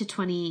lead up to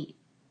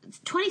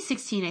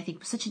 2016, I think,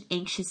 was such an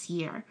anxious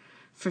year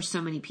for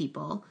so many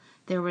people.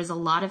 There was a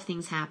lot of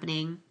things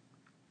happening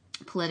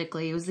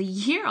politically. It was a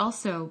year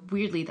also,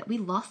 weirdly, that we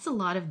lost a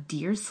lot of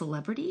dear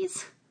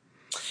celebrities.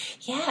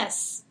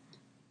 Yes.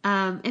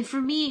 And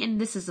for me,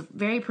 and this is a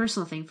very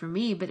personal thing for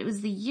me, but it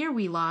was the year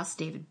we lost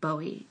David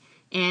Bowie.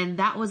 And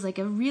that was like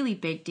a really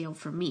big deal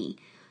for me.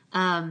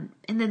 And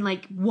then,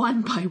 like,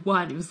 one by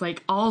one, it was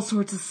like all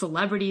sorts of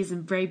celebrities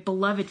and very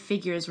beloved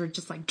figures were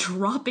just like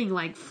dropping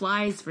like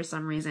flies for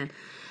some reason.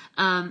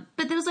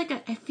 But there was like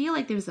I feel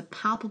like there was a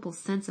palpable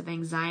sense of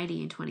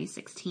anxiety in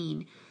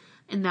 2016.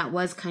 And that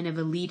was kind of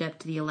a lead up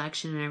to the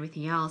election and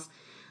everything else.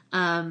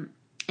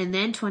 And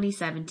then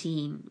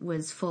 2017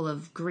 was full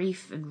of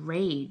grief and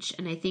rage.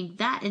 And I think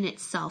that in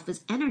itself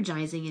is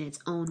energizing in its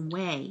own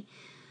way.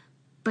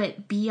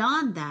 But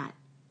beyond that,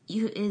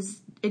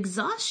 is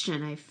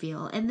exhaustion, I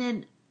feel. And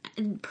then,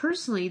 and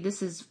personally,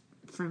 this is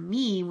for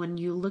me when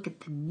you look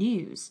at the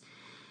news.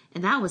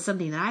 And that was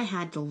something that I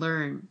had to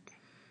learn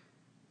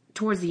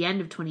towards the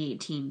end of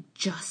 2018,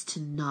 just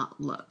to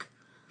not look.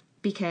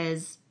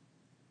 Because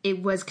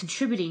it was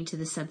contributing to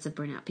the sense of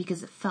burnout,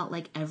 because it felt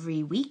like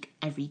every week,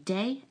 every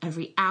day,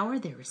 every hour,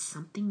 there was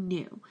something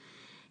new.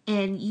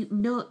 And you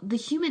know, the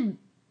human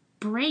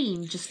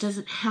brain just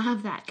doesn't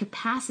have that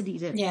capacity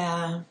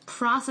to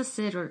process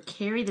it or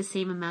carry the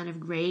same amount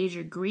of rage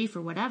or grief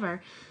or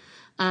whatever.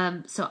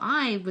 So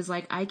I was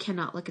like, I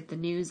cannot look at the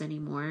news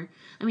anymore.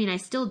 I mean, I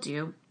still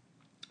do.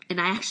 And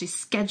I actually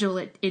schedule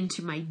it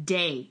into my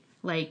day.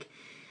 Like,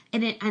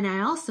 and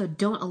I also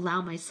don't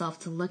allow myself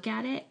to look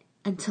at it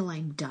until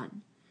I'm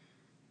done.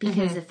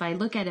 Because if I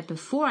look at it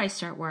before I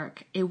start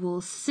work, it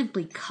will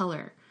simply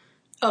color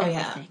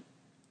everything.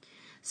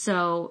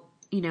 So,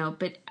 you know,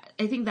 but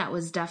I think that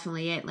was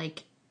definitely it.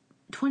 Like,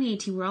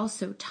 2018, we're all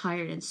so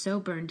tired and so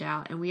burned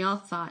out, and we all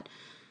thought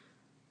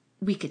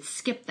we could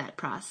skip that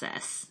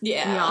process.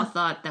 Yeah. We all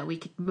thought that we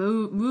could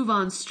move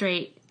on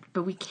straight,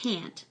 but we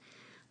can't.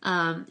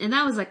 And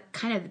that was like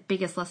kind of the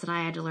biggest lesson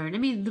I had to learn. I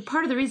mean, the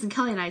part of the reason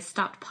Kelly and I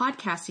stopped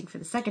podcasting for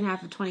the second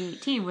half of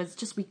 2018 was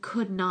just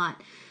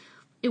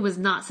it was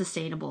not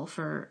sustainable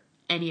for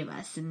any of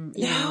us. And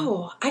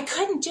I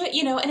couldn't do it,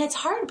 you know, and it's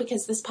hard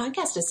because this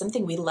podcast is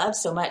something we love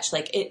so much.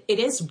 Like, it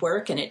is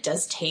work, and it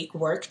does take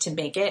work to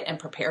make it and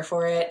prepare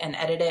for it and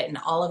edit it, and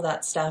all of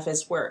that stuff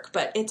is work,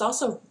 but it's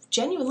also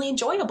genuinely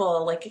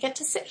enjoyable. Like, I get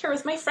to sit here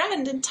with my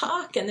friend and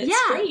talk, and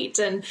it's great.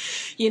 And,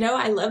 you know,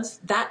 I love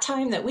that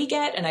time that we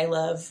get, and I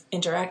love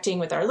interacting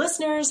with our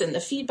listeners and the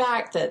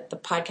feedback that the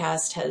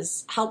podcast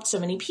has helped so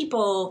many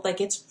people. Like,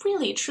 it's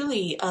really,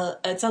 truly,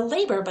 it's a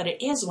labor, but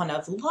it is one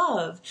of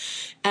love.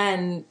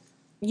 And,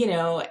 you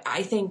know,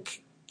 I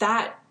think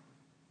that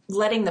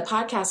letting the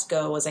podcast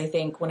go was, I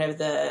think, one of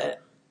the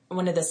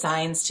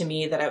signs to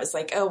me that I was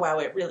like, oh, wow,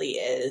 it really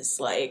is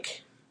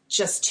like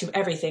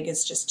everything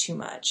is just too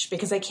much,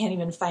 because I can't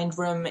even find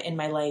room in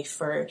my life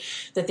for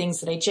the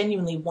things that I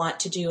genuinely want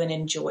to do and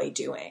enjoy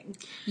doing.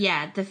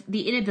 Yeah.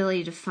 The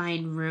inability to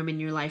find room in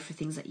your life for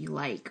things that you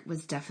like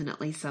was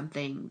definitely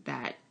something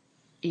that,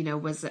 you know,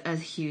 was a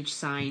huge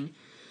sign.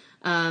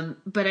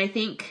 But I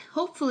think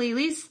hopefully, at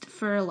least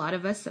for a lot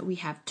of us, that we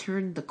have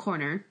turned the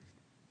corner.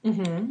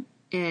 And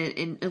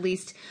at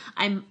least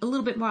I'm a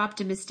little bit more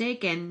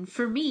optimistic. And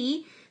for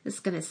me, this is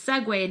going to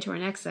segue into our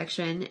next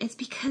section. It's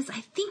because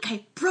I think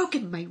I've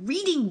broken my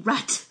reading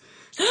rut.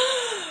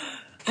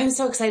 I'm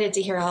so excited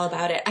to hear all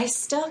about it. I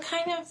still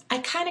kind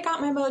of got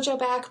my mojo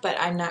back, but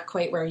I'm not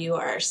quite where you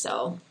are.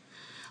 So,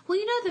 well,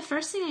 you know, the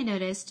first thing I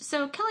noticed,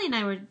 so Kelly and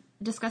I were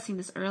discussing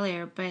this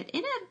earlier, but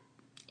in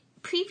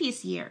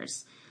previous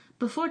years,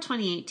 before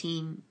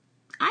 2018,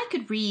 I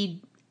could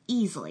read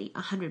easily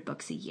 100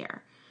 books a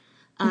year.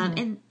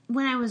 And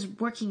when I was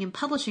working in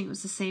publishing, it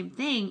was the same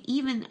thing.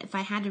 Even if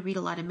I had to read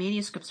a lot of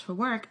manuscripts for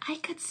work, I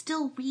could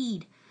still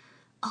read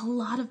a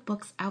lot of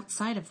books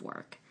outside of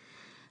work.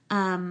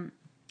 And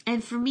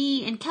for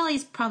me, and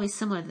Kelly's probably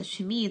similar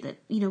to me, that,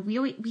 you know,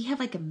 we have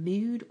like a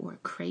mood or a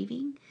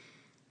craving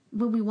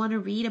when we want to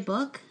read a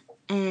book.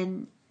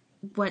 And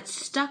what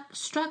struck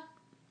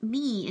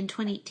me in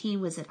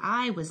 2018 was that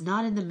I was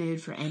not in the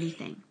mood for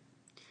anything.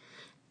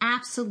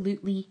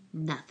 Absolutely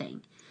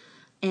nothing.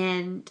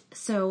 And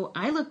so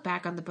I look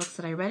back on the books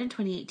that I read in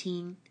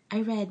 2018.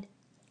 I read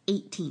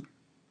 18.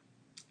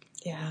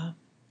 Yeah.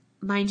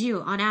 Mind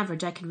you, on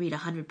average, I can read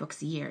 100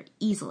 books a year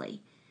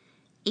easily.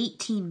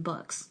 18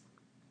 books.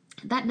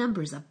 That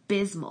number is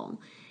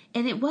abysmal.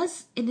 And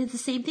it's the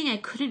same thing. I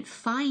couldn't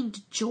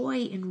find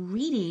joy in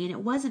reading, and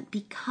it wasn't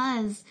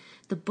because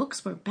the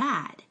books were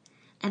bad.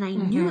 And I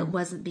knew it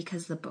wasn't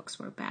because the books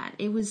were bad.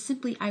 It was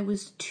simply I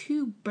was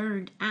too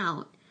burned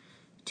out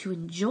to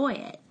enjoy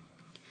it.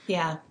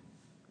 Yeah.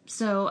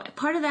 So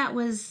part of that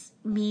was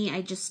me.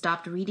 I just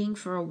stopped reading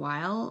for a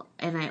while,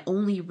 and I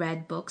only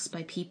read books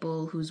by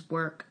people whose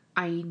work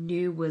I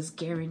knew was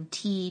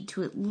guaranteed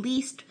to at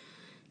least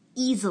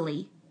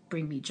easily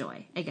bring me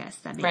joy, I guess.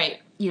 That makes, right.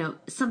 You know,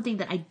 something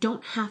that I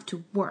don't have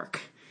to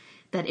work,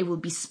 that it will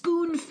be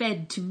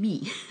spoon-fed to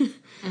me.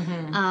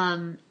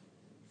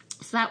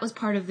 So that was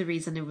part of the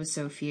reason there was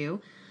so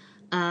few.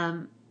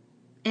 And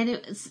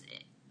it was,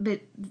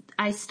 but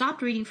I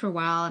stopped reading for a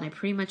while, and I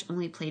pretty much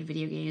only played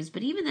video games.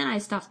 But even then I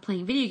stopped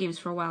playing video games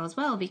for a while as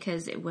well,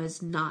 because it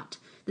was not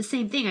the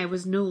same thing. I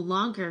was no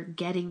longer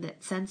getting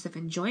that sense of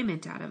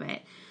enjoyment out of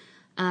it.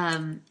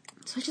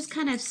 So I just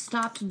kind of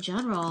stopped in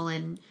general,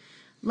 and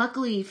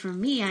luckily for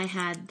me, I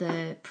had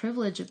the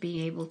privilege of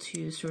being able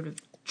to sort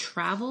of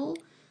travel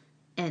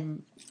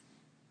and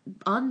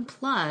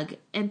unplug.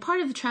 And part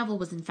of the travel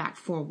was in fact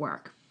for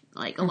work.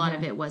 Like a lot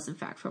of it was in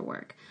fact for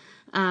work.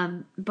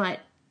 But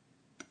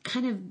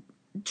kind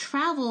of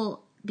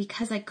travel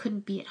because I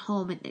couldn't be at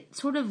home, and it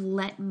sort of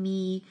let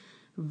me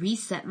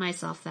reset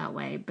myself that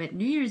way. But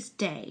New Year's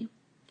Day,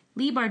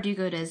 Leigh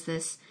Bardugo does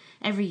this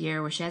every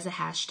year, where she has a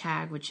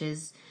hashtag, which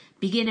is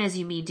begin as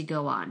you mean to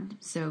go on.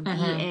 So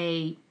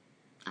I'm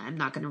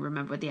not going to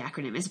remember what the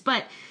acronym is,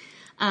 but,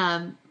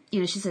 you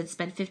know, she said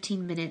spend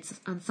 15 minutes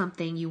on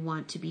something you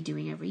want to be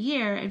doing every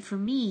year. And for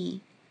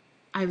me,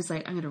 I was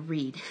like, I'm going to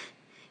read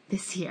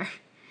this year.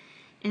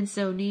 And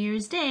so New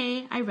Year's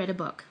Day, I read a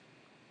book.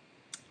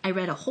 I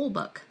read a whole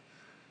book.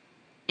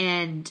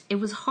 And it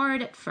was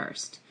hard at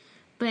first.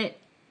 But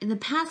in the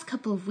past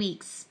couple of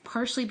weeks,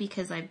 partially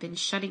because I've been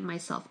shutting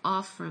myself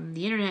off from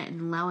the internet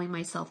and allowing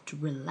myself to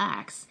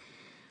relax,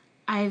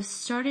 I've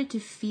started to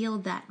feel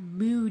that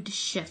mood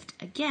shift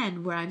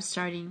again, where I'm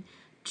starting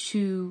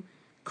to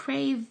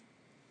crave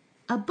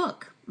a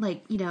book.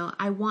 Like, you know,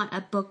 I want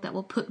a book that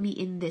will put me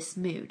in this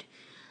mood.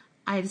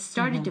 I've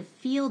started to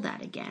feel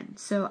that again.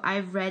 So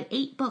I've read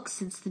 8 books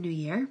since the new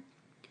year.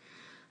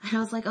 And I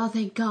was like, oh,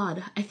 thank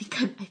God. I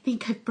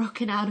think I've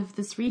broken out of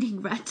this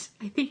reading rut.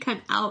 I think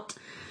I'm out.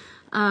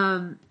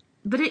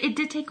 But it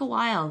did take a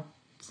while.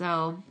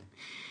 So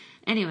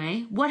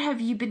anyway, what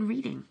have you been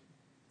reading?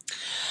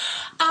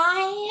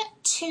 I,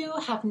 too,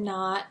 have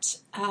not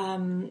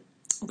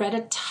read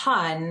a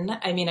ton.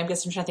 I mean, I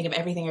guess I'm trying to think of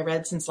everything I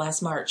read since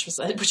last March, which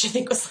I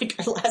think was like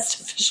our last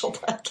official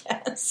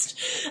podcast.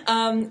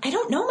 I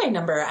don't know my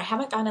number. I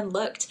haven't gone and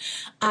looked.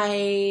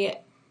 I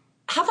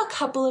have a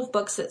couple of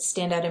books that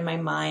stand out in my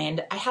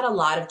mind. I had a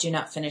lot of do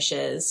not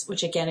finishes,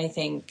 which again, I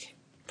think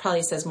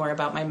probably says more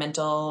about my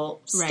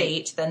mental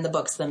state than the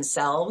books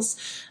themselves.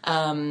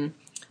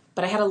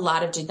 But I had a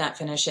lot of do not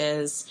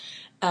finishes.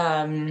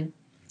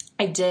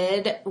 I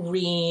did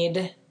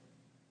read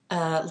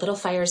Little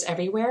Fires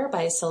Everywhere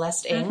by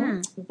Celeste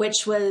Ng,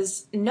 which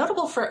was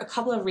notable for a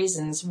couple of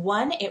reasons.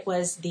 One, it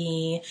was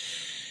the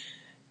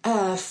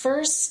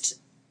first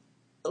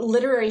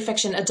literary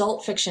fiction,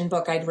 adult fiction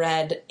book I'd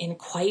read in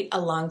quite a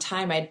long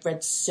time. I'd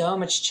read so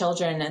much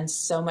children and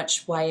so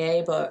much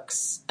YA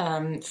books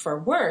for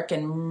work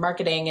and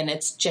marketing, and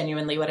it's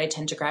genuinely what I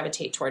tend to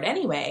gravitate toward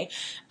anyway.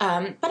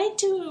 But I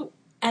do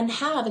and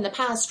have in the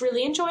past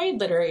really enjoyed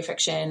literary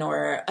fiction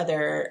or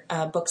other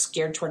books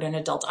geared toward an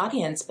adult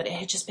audience, but it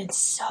had just been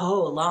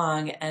so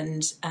long,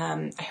 and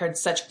I heard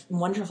such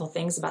wonderful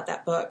things about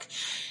that book.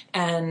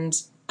 And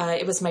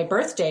it was my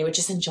birthday, which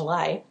is in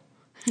July.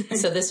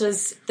 So this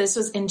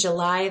was in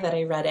July that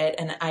I read it,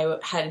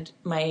 and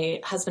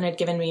my husband had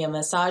given me a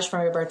massage for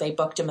my birthday,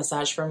 booked a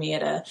massage for me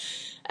at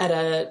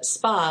a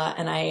spa,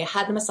 and I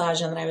had the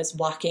massage, and then I was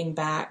walking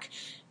back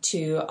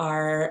to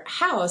our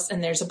house,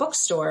 and there's a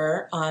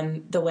bookstore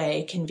on the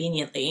way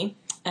conveniently.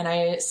 And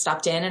I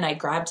stopped in and I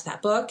grabbed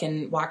that book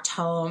and walked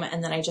home.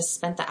 And then I just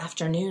spent the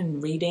afternoon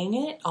reading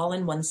it all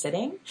in one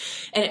sitting.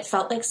 And it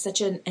felt like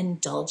such an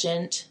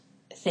indulgent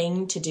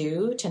thing to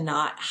do, to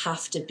not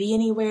have to be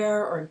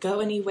anywhere or go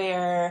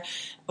anywhere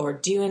or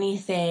do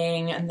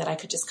anything, and that I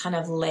could just kind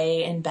of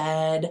lay in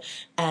bed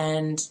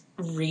and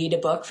read a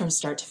book from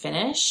start to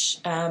finish,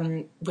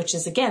 which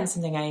is, again,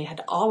 something I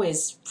had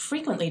always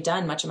frequently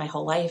done much of my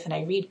whole life, and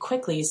I read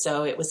quickly,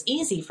 so it was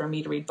easy for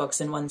me to read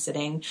books in one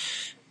sitting,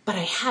 but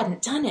I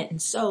hadn't done it in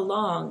so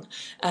long.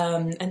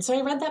 And so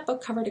I read that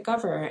book cover to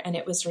cover, and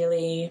it was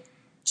really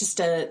just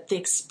the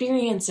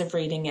experience of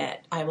reading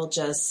it, I will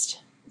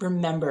just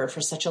remember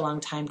for such a long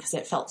time, because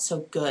it felt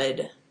so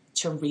good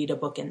to read a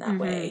book in that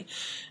way.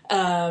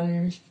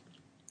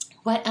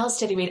 What else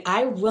did I read?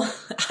 I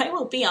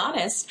will be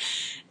honest.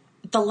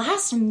 The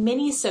last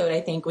mini-sode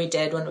I think we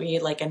did when we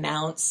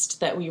announced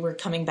that we were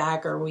coming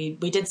back, or we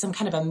did some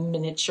kind of a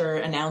miniature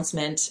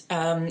announcement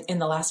in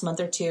the last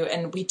month or two,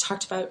 and we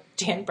talked about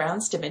Dan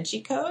Brown's Da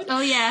Vinci Code. Oh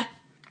yeah.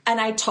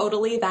 And I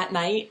totally that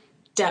night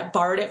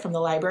borrowed it from the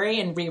library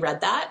and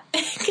reread that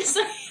because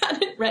I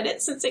hadn't read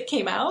it since it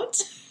came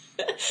out.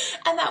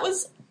 And that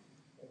was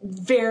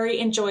very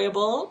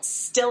enjoyable,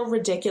 still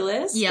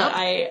ridiculous. Yep.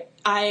 But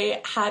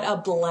I had a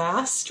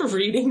blast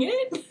reading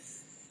it.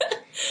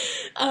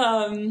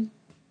 I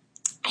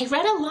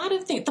read a lot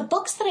of things. The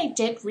books that I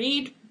did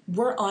read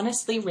were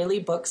honestly really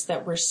books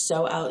that were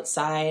so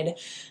outside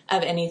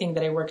of anything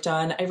that I worked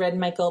on. I read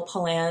Michael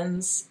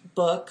Pollan's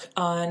book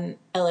on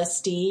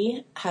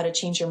LSD, How to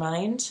Change Your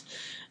Mind.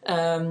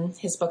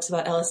 His books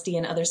about LSD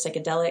and other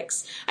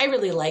psychedelics. I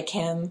really like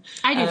him.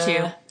 I do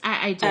too.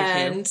 I do too.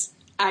 And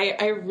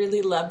I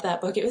really loved that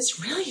book. It was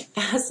really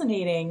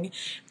fascinating,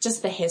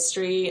 just the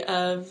history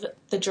of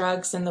the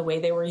drugs and the way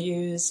they were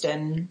used.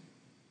 And,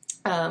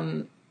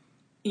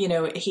 you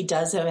know, he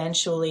does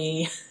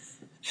eventually,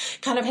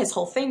 kind of his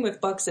whole thing with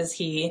books is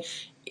he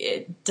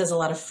does a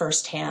lot of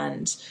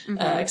firsthand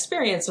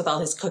experience with all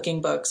his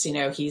cooking books. You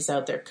know, he's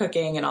out there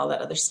cooking and all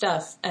that other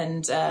stuff.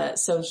 And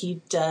so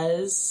he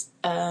does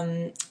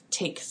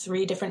take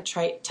 3 different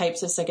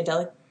types of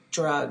psychedelic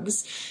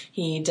drugs.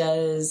 He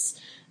does...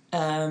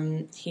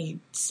 he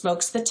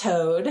smokes the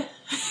toad.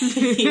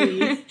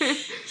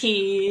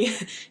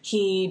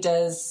 he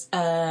does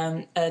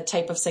a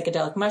type of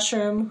psychedelic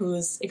mushroom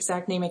whose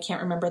exact name I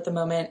can't remember at the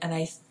moment, and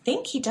I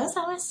think he does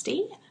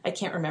LSD. I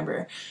can't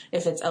remember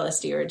if it's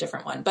LSD or a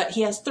different one, but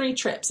he has 3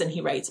 trips and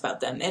he writes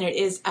about them, and it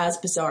is as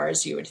bizarre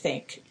as you would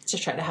think to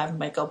try to have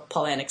Michael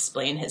Pollan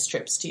explain his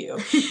trips to you.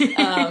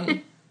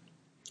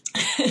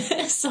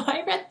 So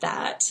I read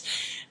that.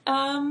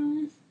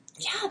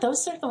 Yeah,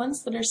 those are the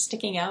ones that are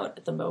sticking out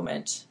at the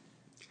moment.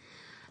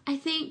 I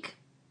think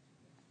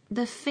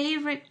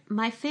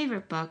my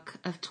favorite book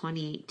of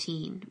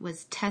 2018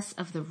 was Tess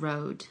of the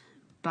Road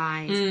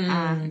by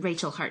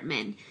Rachel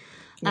Hartman.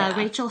 Yeah.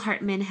 Rachel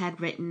Hartman had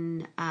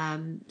written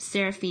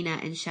Seraphina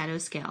and Shadow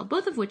Scale,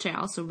 both of which I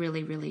also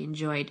really, really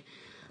enjoyed.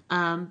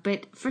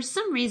 But for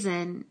some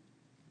reason,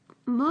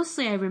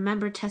 mostly I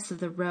remember Tess of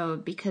the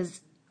Road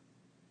because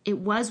it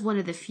was one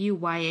of the few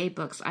YA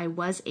books I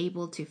was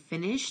able to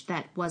finish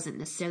that wasn't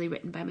necessarily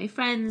written by my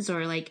friends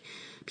or like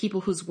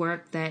people whose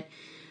work that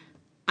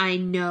I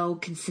know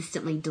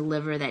consistently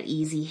deliver that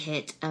easy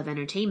hit of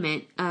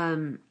entertainment.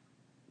 And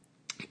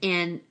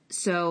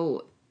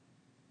so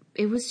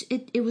it was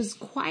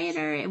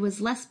quieter, it was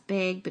less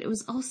big, but it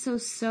was also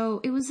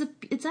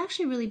it's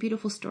actually a really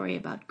beautiful story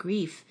about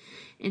grief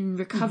and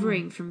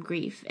recovering from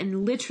grief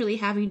and literally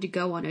having to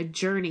go on a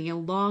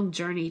long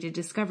journey to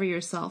discover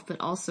yourself, but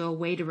also a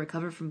way to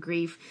recover from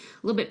grief.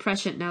 A little bit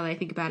prescient now that I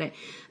think about it.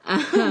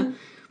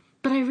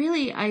 But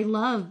I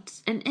loved,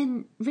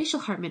 and Rachel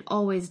Hartman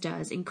always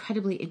does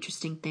incredibly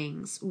interesting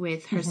things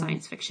with her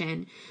science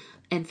fiction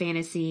and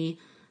fantasy.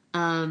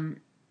 In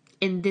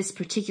this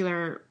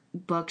particular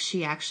book,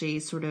 she actually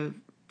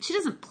she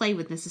doesn't play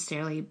with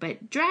necessarily,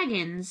 but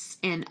dragons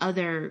and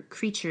other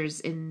creatures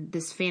in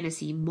this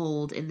fantasy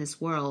mold in this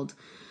world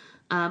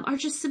are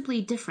just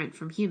simply different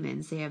from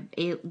humans.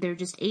 They're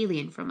just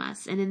alien from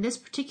us. And in this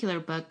particular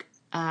book,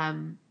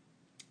 the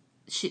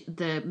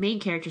main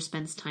character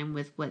spends time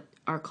with what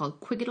are called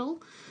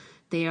Quiggedal.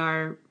 They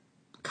are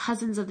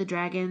cousins of the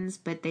dragons,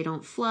 but they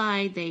don't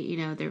fly.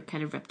 They're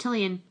kind of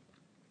reptilian.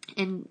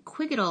 And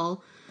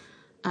Quiggedal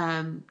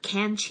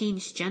can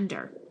change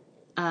gender.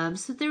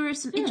 So there were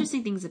some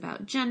interesting things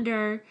about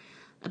gender,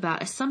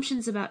 about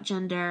assumptions about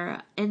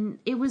gender, and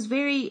it was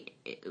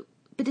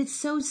but it's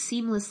so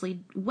seamlessly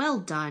well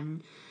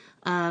done.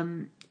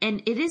 And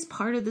it is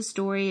part of the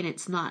story and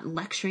it's not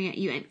lecturing at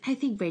you. And I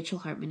think Rachel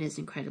Hartman is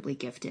incredibly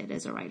gifted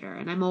as a writer.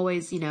 And I'm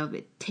always,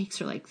 it takes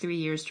her like 3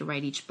 years to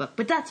write each book,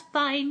 but that's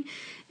fine.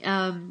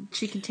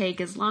 She can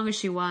take as long as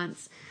she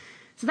wants.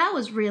 So that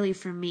was really,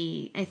 for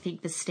me, I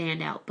think the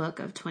standout book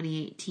of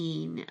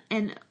 2018.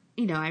 And,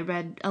 I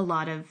read a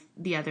lot of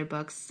the other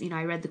books.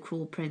 I read The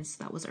Cruel Prince.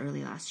 That was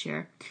early last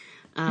year,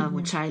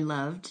 which I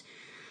loved.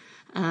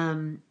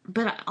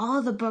 But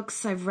all the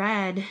books I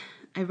read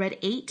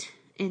 8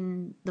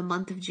 in the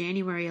month of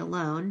January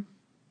alone.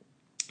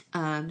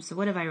 So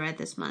what have I read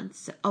this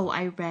month?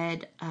 I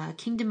read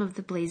Kingdom of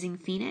the Blazing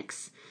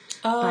Phoenix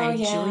by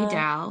Julie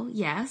Dow.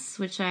 Yes,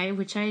 which I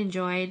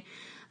enjoyed.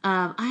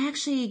 I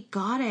actually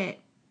got it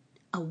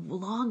a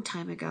long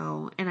time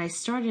ago, and I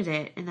started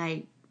it,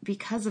 and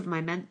because of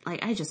my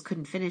I just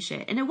couldn't finish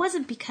it. And it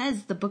wasn't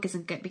because the book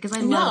isn't good, because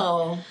I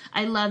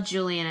love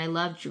Julie, and I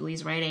love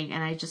Julie's writing,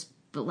 and I just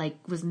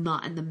was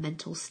not in the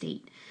mental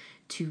state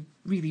to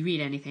really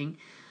read anything.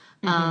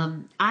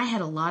 I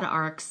had a lot of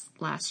arcs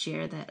last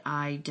year that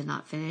I did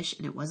not finish,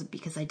 and it wasn't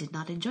because I did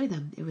not enjoy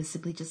them. It was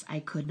simply just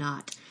I could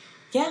not.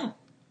 Yeah.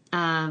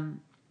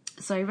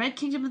 So I read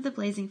Kingdom of the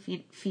Blazing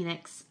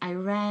Phoenix. I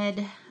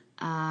read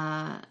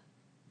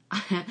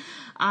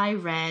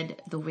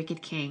The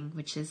Wicked King,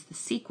 which is the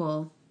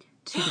sequel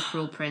to The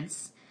Cruel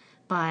Prince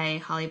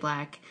by Holly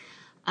Black.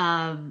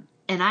 And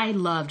I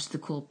loved The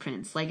Cruel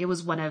Prince. It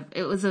was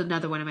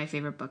another one of my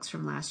favorite books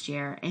from last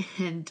year.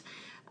 And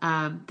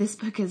this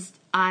book is,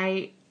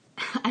 I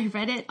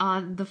read it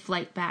on the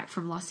flight back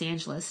from Los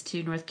Angeles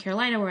to North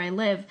Carolina, where I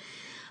live,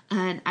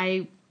 and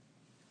I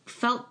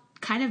felt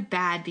kind of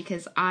bad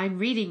because I'm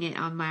reading it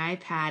on my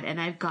iPad, and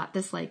I've got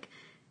this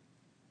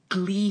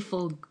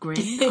gleeful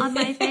grin on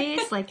my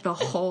face, like the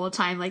whole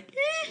time, like,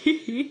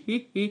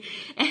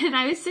 and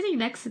I was sitting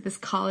next to this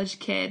college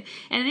kid,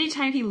 and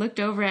anytime he looked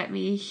over at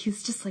me,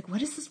 he's just like,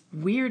 what is this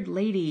weird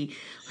lady,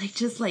 like,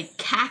 just like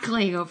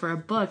cackling over a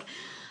book.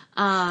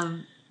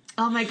 Oh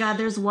my God,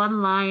 there's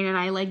one line, and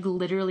I like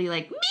literally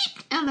like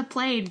meep on the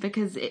plane,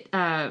 because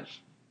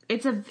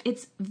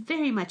it's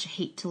very much a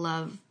hate to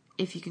love,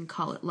 if you can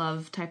call it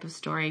love, type of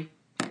story.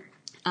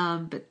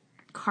 But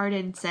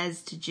Cardan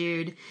says to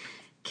Jude,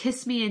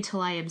 kiss me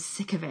until I am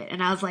sick of it.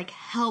 And I was like,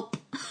 help.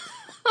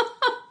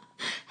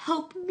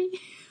 Help me.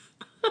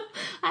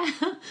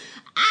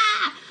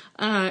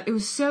 It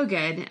was so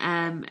good.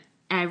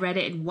 I read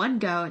it in one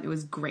go, and it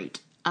was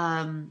great.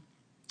 I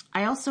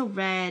also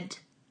read,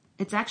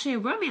 it's actually a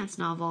romance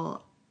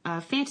novel, a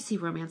fantasy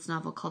romance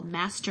novel called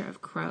Master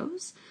of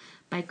Crows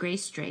by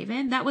Grace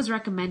Draven. That was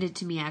recommended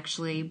to me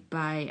actually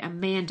by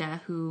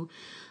Amanda, who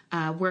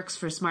works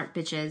for Smart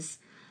Bitches.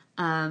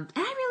 And I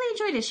really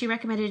enjoyed it. She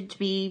recommended it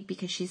to me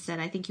because she said,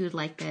 I think you would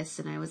like this.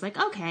 And I was like,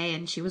 okay.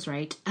 And she was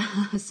right.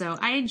 So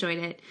I enjoyed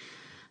it.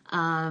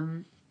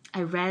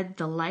 I read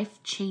The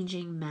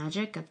Life-Changing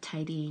Magic of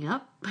Tidying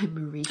Up by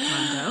Marie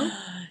Kondo.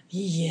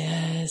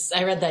 Yes.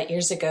 I read that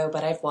years ago,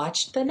 but I've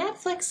watched the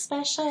Netflix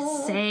special.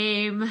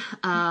 Same.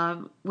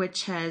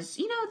 Which has,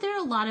 there are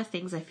a lot of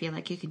things I feel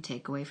like you can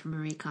take away from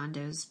Marie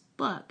Kondo's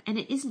book. And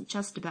it isn't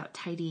just about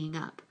tidying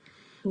up.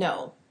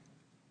 No.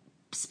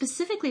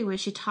 Specifically when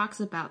she talks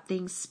about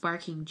things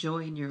sparking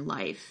joy in your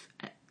life,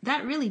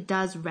 that really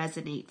does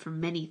resonate for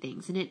many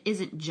things. And it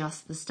isn't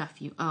just the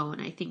stuff you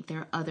own. I think there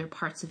are other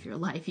parts of your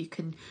life you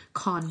can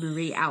con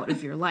Marie out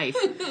of your life.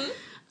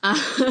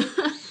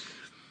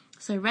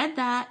 So I read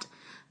that.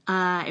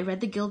 I read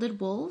The Gilded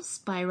Wolves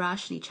by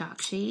Roshni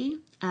Chokshi,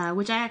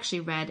 which I actually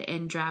read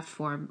in draft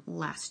form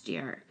last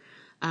year.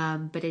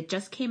 But it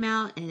just came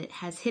out, and it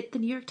has hit the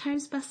New York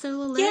Times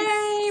bestseller list.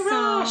 Yay,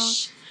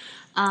 Rosh!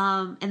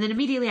 And then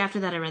immediately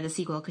after that, I read the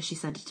sequel because she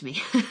sent it to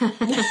me.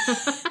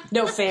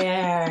 No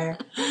fair.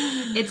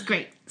 It's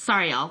great.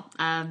 Sorry, y'all.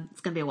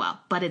 It's gonna be a while,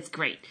 but it's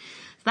great.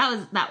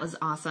 So that was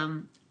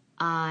awesome.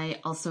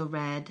 I also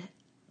read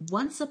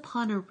Once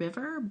Upon a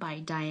River by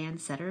Diane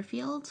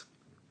Setterfield.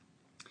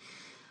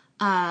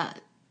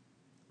 Diane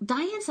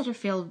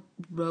Setterfield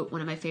wrote one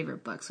of my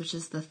favorite books, which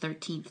is The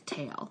 13th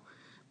Tale.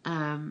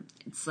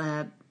 It's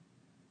a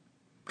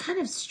kind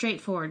of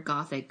straightforward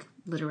Gothic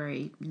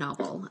literary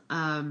novel.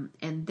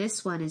 And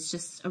this one is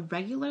just a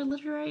regular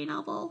literary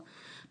novel,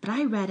 but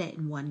I read it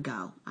in one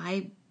go.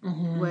 I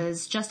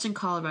was just in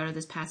Colorado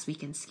this past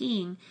weekend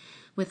skiing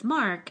with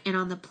Mark, and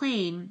on the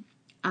plane,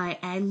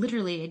 I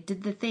literally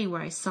did the thing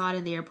where I saw it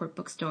in the airport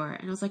bookstore,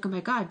 and I was like, oh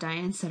my God,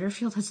 Diane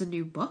Setterfield has a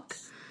new book.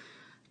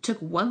 Took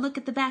one look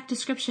at the back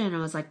description, and I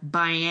was like,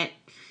 buying it,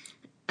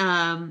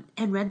 and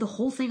read the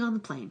whole thing on the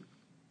plane.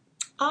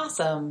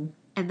 Awesome.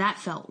 And that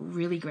felt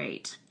really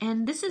great.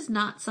 And this is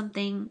not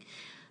something,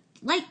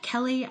 like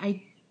Kelly,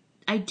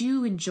 I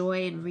do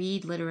enjoy and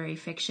read literary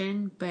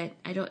fiction, but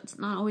it's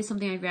not always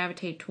something I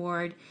gravitate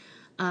toward.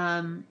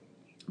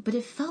 But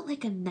it felt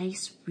like a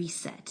nice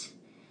reset.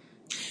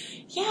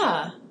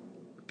 Yeah.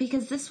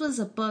 Because this was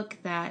a book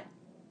that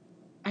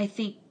I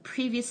think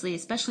previously,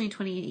 especially in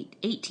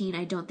 2018,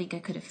 I don't think I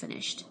could have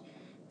finished.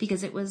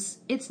 Because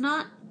it's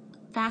not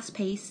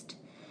fast-paced.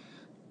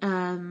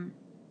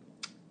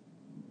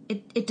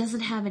 It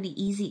doesn't have any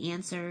easy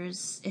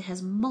answers. It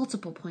has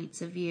multiple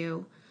points of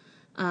view.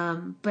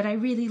 But I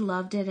really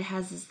loved it. It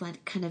has this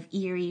like kind of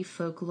eerie,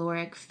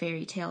 folkloric,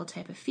 fairy tale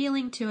type of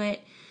feeling to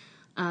it.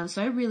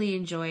 So I really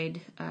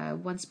enjoyed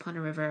Once Upon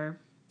a River.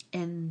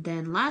 And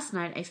then last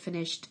night I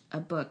finished a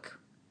book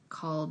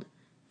called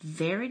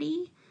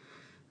Verity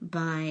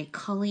by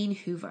Colleen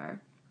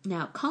Hoover.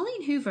 Now,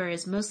 Colleen Hoover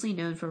is mostly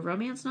known for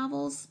romance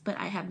novels, but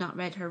I have not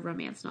read her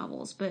romance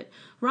novels. But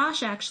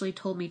Rosh actually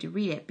told me to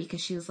read it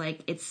because she was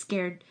like, it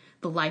scared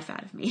the life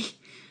out of me.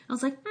 I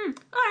was like, all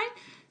right.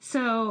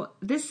 So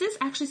this is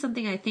actually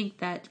something I think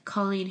that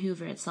Colleen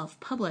Hoover itself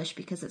published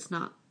because it's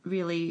not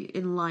really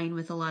in line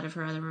with a lot of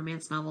her other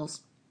romance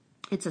novels.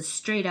 It's a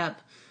straight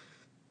up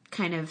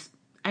kind of,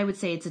 I would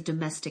say it's a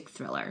domestic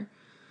thriller.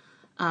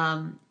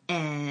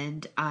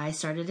 And I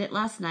started it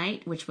last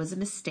night, which was a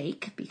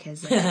mistake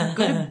because I couldn't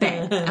go to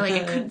bed. I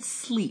couldn't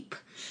sleep.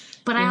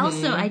 But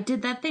I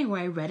did that thing where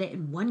I read it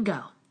in one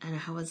go. And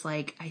I was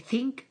like, I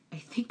think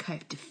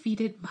I've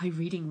defeated my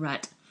reading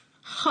rut.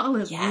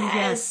 Hallelujah.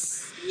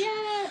 Yes.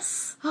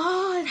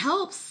 Oh, it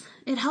helps.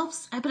 It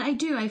helps. But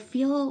I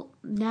feel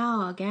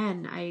now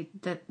again,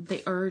 that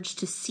the urge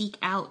to seek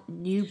out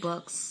new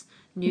books,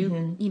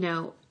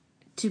 to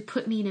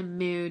put me in a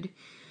mood,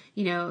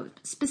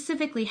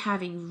 specifically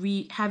having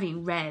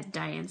read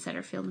Diane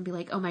Setterfield and be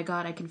like, oh my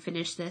God, I can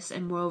finish this.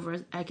 And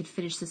moreover, I could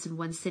finish this in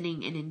one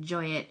sitting and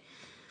enjoy it.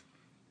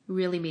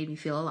 Really made me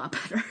feel a lot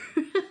better.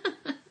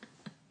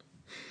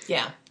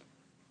 Yeah.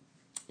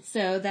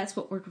 So that's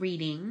what we're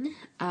reading.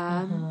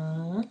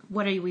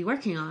 What are we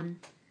working on?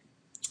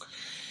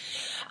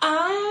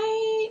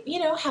 I,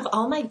 have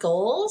all my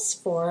goals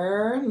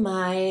for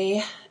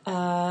my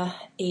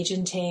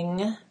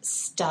agenting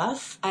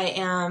stuff. I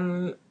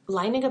am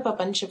lining up a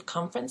bunch of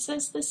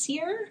conferences this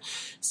year.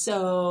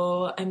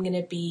 So I'm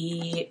going to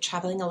be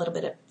traveling a little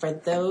bit for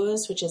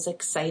those, which is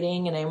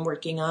exciting. And I'm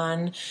working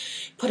on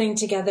putting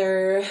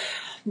together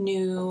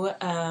new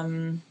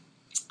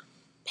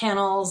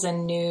panels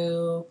and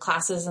new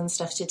classes and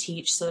stuff to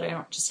teach so that I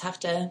don't just have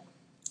to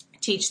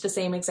teach the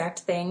same exact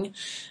thing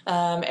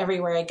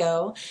everywhere I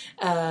go.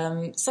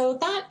 So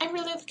that I'm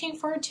really looking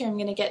forward to. I'm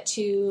going to get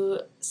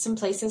to some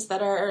places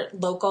that are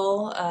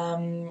local.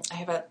 I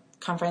have a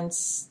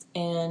conference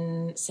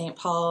in St.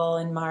 Paul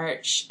in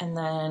March, and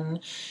then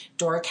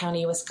Door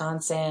County,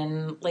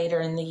 Wisconsin later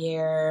in the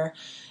year.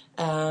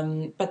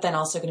 But then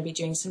also going to be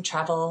doing some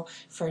travel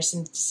for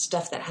some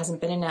stuff that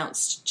hasn't been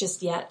announced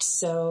just yet.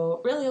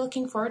 So really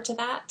looking forward to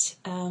that.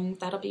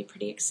 That'll be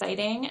pretty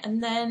exciting.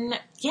 And then,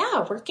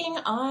 working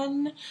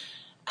on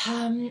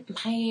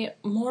my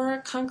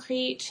more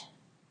concrete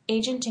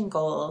agenting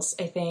goals,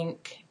 I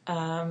think.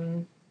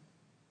 I'm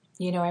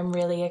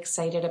really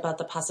excited about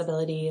the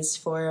possibilities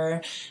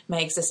for my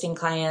existing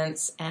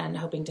clients and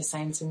hoping to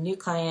sign some new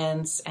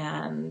clients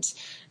and,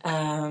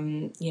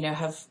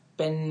 have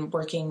been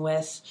working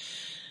with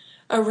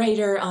a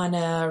writer on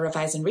a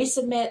revise and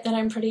resubmit that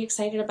I'm pretty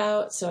excited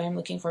about. So I'm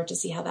looking forward to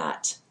see how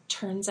that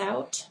turns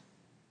out.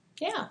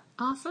 Yeah.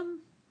 Awesome.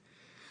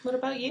 What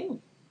about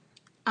you?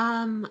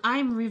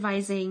 I'm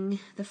revising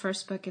the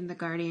first book in the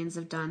Guardians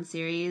of Dawn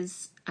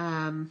series.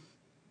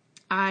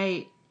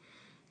 I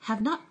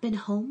have not been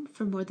home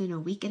for more than a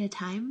week at a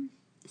time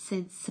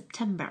since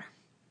September.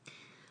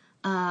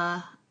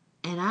 And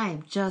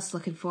I'm just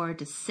looking forward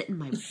to sitting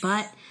my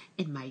butt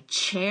in my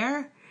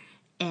chair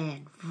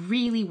and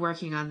really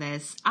working on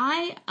this.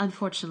 I,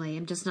 unfortunately,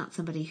 am just not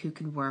somebody who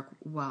can work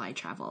while I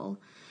travel.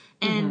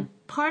 And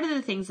part of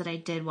the things that I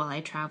did while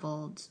I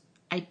traveled,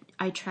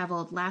 I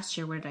traveled last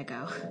year. Where did I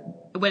go?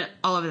 I went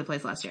all over the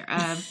place last year.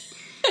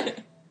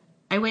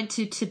 I went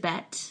to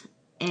Tibet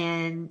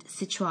and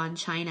Sichuan,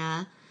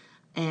 China,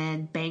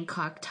 and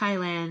Bangkok,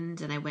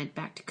 Thailand, and I went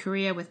back to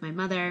Korea with my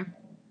mother.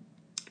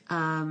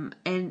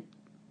 And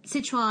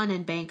Sichuan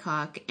and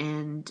Bangkok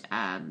and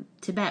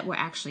Tibet were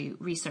actually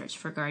research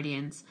for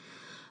Guardians.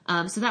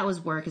 So that was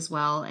work as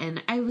well.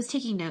 And I was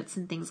taking notes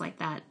and things like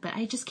that, but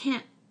I just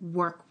can't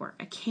work.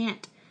 I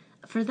can't.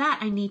 For that,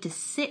 I need to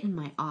sit in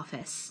my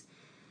office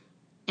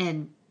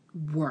and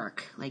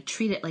work, like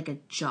treat it like a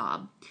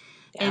job.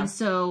 Yeah. And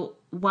so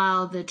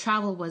while the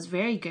travel was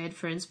very good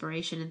for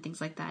inspiration and things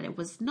like that, it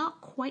was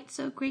not quite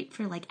so great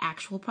for like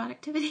actual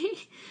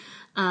productivity.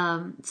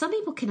 Some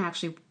people can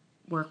actually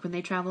work when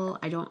they travel.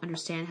 I don't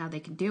understand how they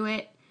can do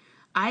it.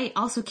 I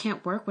also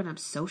can't work when I'm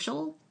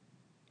social.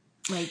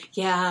 There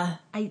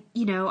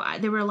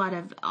were a lot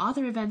of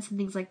author events and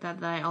things like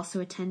that that I also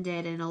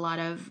attended, and a lot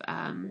of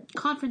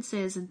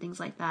conferences and things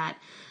like that.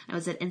 I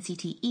was at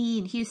NCTE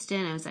in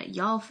Houston. I was at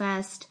Y'all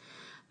Fest.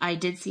 I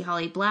did see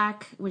Holly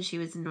Black when she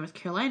was in North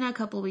Carolina a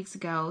couple of weeks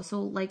ago.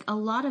 So like a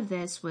lot of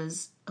this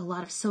was a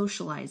lot of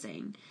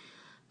socializing,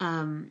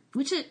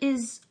 which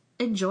is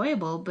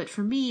enjoyable, but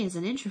for me as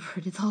an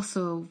introvert, it's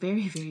also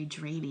very, very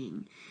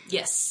draining.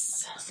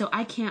 Yes. So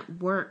I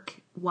can't work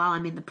while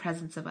I'm in the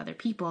presence of other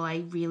people.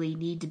 I really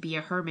need to be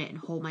a hermit and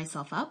hold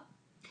myself up.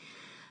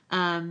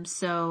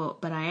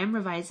 But I am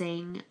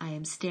revising. I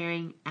am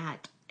staring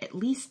at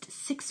least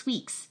 6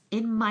 weeks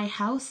in my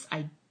house.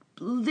 I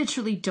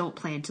literally don't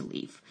plan to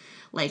leave.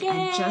 Yay!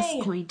 I'm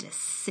just going to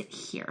sit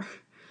here.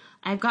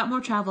 I've got more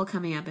travel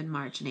coming up in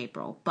March and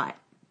April, but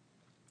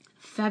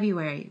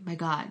February, my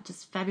God,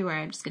 just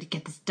February. I'm just going to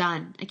get this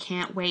done. I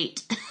can't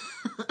wait.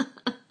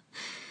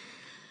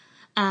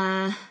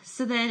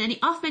 So then any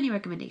off-menu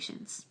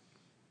recommendations?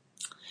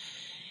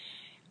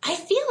 I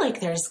feel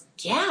like it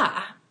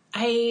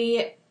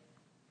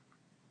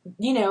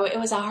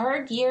was a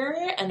hard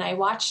year and I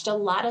watched a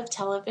lot of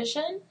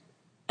television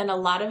and a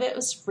lot of it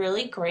was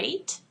really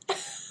great.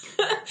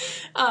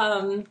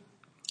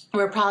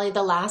 We're probably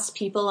the last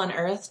people on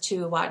Earth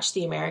to watch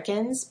The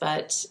Americans,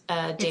 but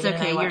David it's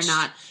okay, and I watched. You're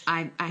not.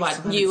 I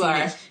you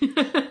are.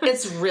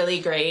 It's really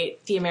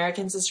great. The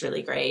Americans is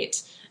really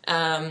great.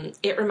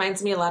 It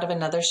reminds me a lot of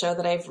another show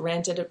that I've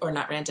raved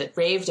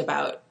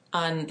about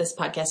on this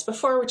podcast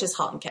before, which is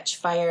 *Halt and Catch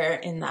Fire*,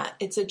 in that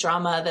it's a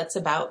drama that's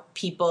about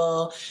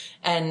people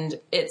and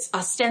it's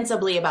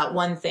ostensibly about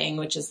one thing,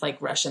 which is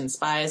like Russian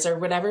spies or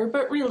whatever,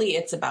 but really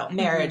it's about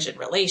marriage and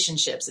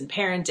relationships and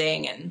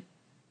parenting, and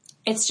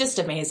it's just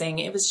amazing.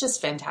 It was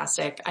just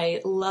fantastic.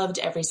 I loved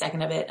every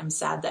second of it. I'm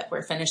sad that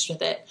we're finished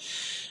with it.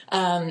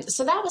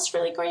 So that was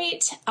really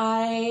great.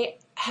 I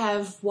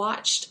have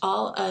watched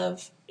all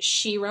of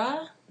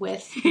She-Ra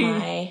with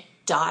my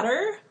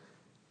daughter.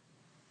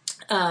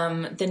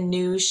 The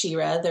new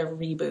She-Ra, the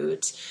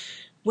reboot,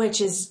 which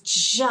is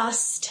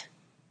just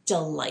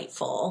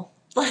delightful.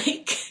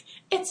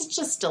 It's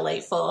just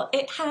delightful.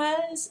 It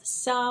has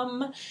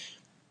some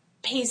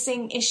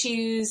pacing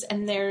issues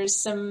and there's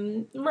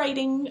some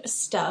writing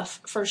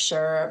stuff for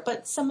sure,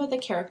 but some of the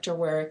character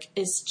work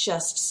is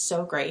just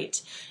so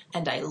great.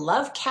 And I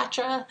love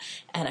Catra,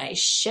 and I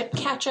ship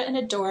Catra and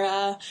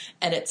Adora,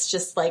 and it's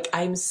just like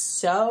I'm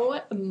so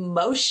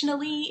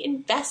emotionally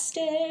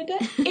invested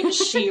in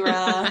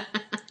She-Ra.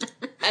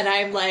 And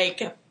I'm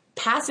like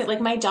passive.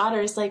 Like my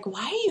daughter's like,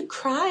 "Why are you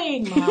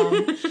crying,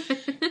 Mom?"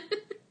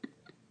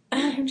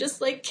 And I'm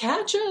just like,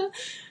 Catra's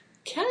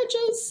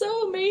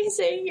so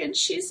amazing, and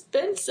she's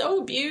been so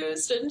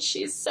abused, and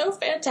she's so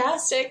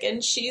fantastic,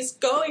 and she's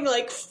going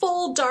like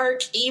full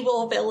dark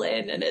evil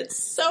villain, and it's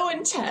so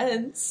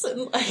intense,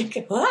 and like,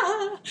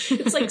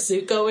 it's like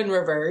Zuko in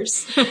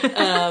reverse.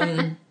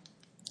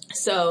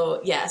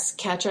 So yes,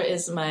 Catra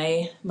is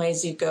my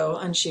Zuko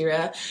on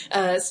She-Ra.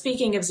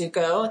 Speaking of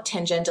Zuko,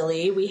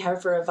 tangentially, we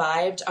have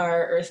revived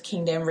our Earth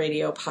Kingdom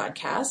radio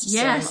podcast.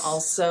 Yes. So I'm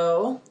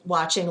also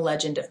watching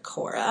Legend of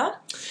Korra.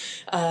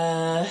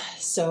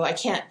 So I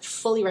can't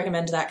fully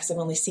recommend that because I've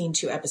only seen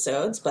 2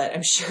 episodes, but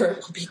I'm sure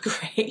it will be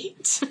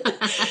great.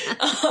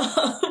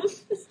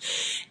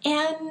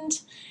 And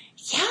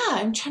yeah,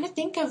 I'm trying to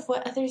think of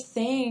what other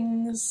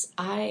things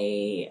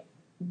I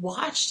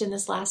watched in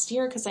this last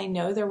year, because I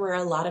know there were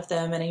a lot of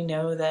them, and I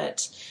know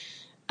that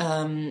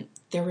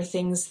there were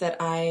things that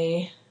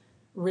I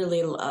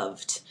really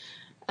loved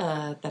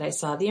that I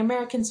saw. The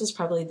Americans was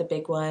probably the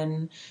big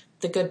one.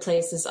 The Good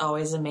Place is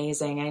always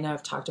amazing. I know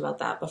I've talked about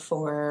that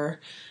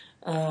before.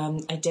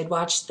 I did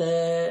watch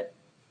the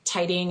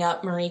Tidying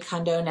Up Marie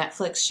Kondo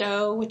Netflix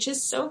show, which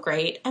is so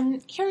great.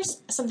 And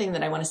here's something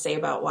that I want to say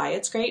about why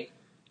it's great.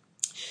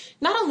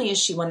 Not only is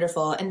she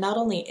wonderful, and not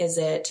only is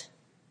it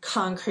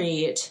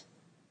concrete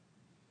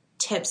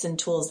tips and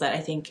tools that I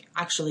think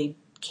actually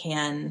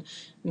can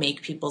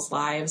make people's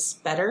lives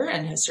better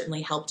and has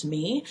certainly helped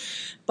me.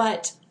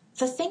 But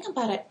the thing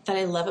about it that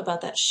I love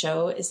about that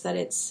show is that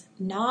it's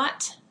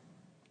not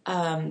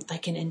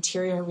like an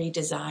interior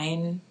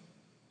redesign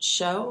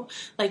show.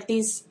 Like,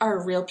 these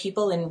are real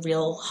people in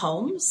real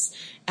homes,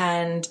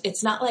 and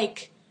it's not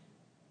like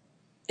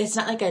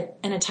an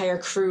entire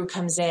crew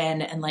comes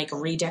in and like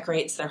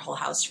redecorates their whole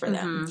house for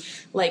them.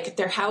 Like,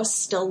 their house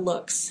still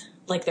looks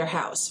like their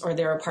house or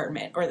their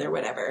apartment or their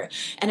whatever.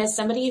 And as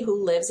somebody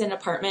who lives in an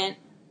apartment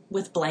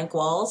with blank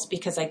walls,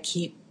 because I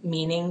keep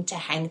meaning to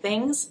hang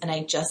things and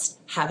I just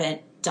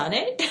haven't done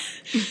it,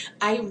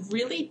 I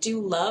really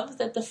do love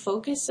that the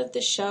focus of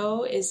the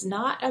show is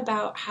not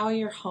about how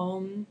your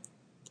home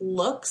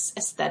looks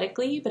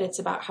aesthetically, but it's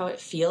about how it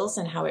feels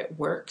and how it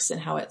works and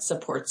how it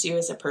supports you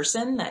as a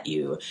person, that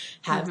you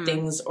have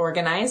things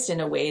organized in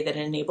a way that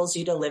enables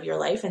you to live your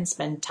life and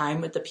spend time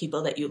with the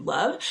people that you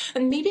love.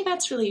 And maybe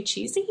that's really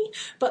cheesy,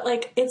 but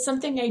like, it's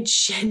something I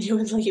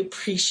genuinely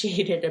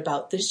appreciated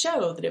about the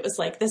show, that it was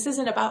like, this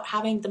isn't about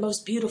having the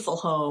most beautiful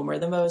home or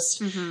the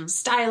most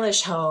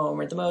stylish home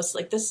or the most,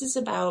 like, this is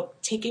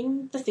about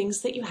taking the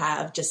things that you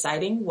have,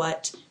 deciding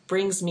what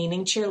brings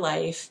meaning to your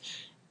life,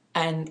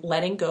 and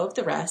letting go of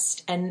the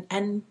rest, and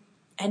then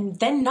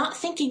not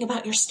thinking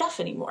about your stuff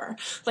anymore.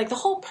 Like, the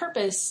whole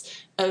purpose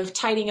of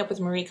Tidying Up with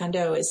Marie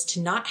Kondo is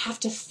to not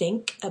have to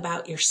think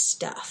about your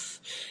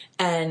stuff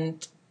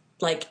and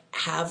like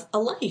have a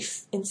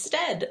life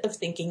instead of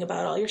thinking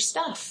about all your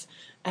stuff.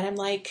 And I'm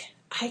like,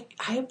 I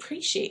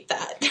appreciate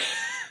that.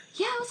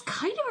 Yeah, it was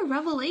kind of a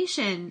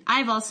revelation.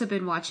 I've also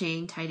been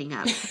watching Tidying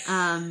Up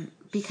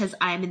because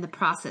I'm in the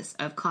process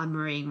of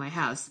KonMariing my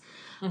house.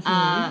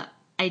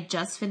 I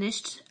just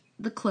finished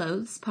the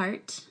clothes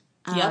part.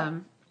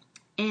 And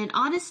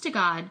honest to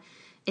God,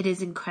 it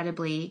is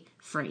incredibly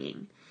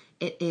freeing.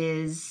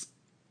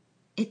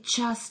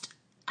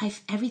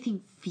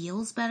 Everything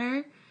feels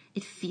better.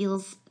 It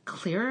feels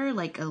clearer,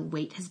 like a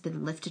weight has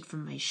been lifted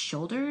from my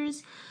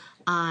shoulders.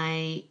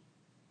 My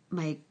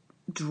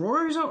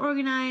drawers are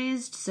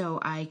organized so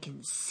I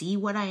can see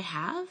what I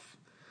have.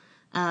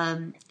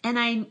 The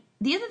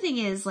other thing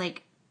is,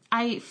 like,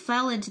 I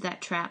fell into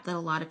that trap that a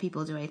lot of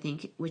people do, I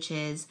think, which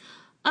is,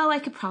 oh, I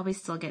could probably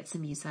still get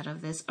some use out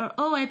of this, or,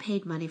 oh, I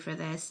paid money for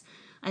this,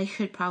 I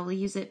should probably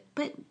use it.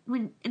 But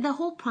when the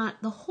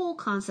whole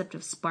concept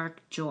of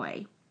spark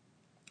joy,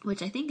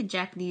 which I think in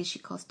Japanese she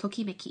calls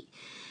tokimeki,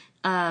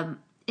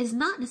 is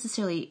not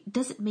necessarily,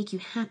 doesn't make you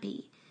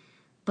happy,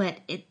 but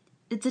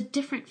it's a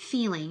different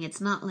feeling.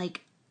 It's not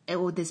like,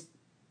 oh,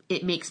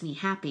 it makes me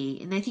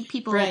happy. And I think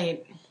people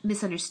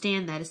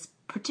misunderstand that,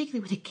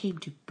 particularly when it came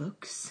to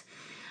books.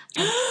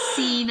 I've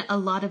seen a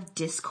lot of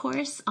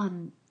discourse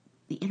on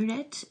the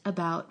internet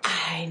about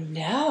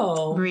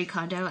Marie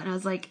Kondo, and I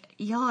was like,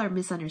 y'all are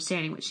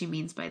misunderstanding what she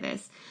means by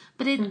this.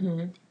 But it,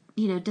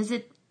 does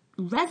it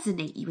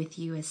resonate with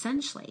you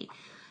essentially?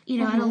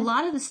 And a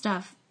lot of the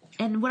stuff,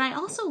 and what I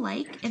also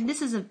like, and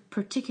this is a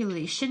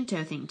particularly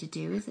Shinto thing to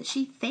do, is that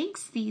she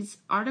thanks these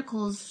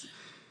articles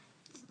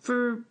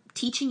for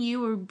teaching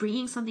you or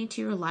bringing something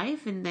to your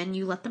life, and then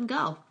you let them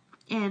go.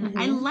 And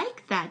I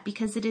like that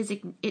because it is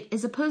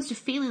as opposed to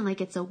feeling like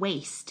it's a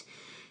waste.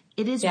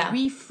 It is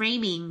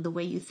reframing the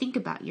way you think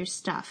about your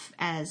stuff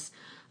as,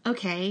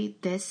 okay,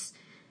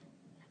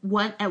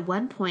 at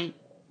one point,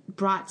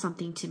 brought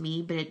something to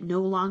me, but it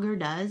no longer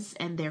does,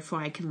 and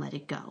therefore I can let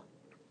it go.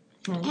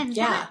 And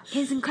Yeah. that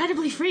is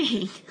incredibly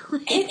freeing.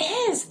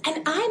 It is.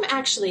 And I'm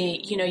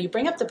actually, you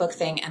bring up the book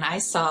thing, and I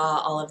saw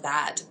all of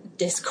that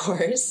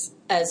discourse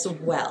as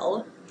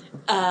well.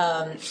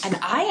 And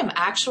I am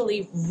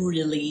actually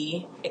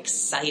really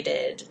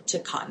excited to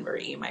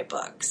KonMari my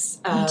books.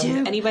 Me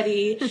too.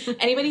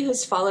 Anybody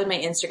who's followed my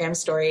Instagram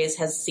stories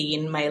has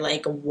seen my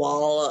like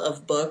wall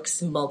of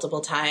books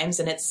multiple times,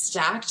 and it's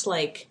stacked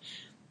like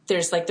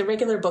there's like the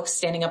regular books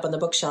standing up on the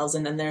bookshelves,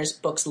 and then there's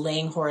books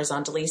laying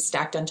horizontally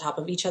stacked on top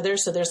of each other.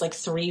 So there's like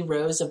 3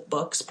 rows of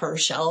books per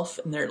shelf,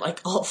 and they're like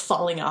all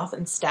falling off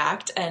and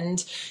stacked,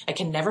 and I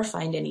can never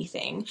find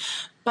anything.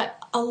 But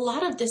a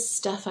lot of this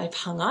stuff I've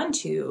hung on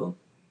to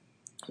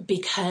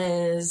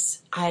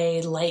because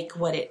I like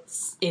what it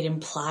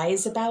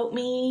implies about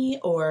me,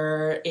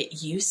 or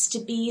it used to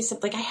be. So,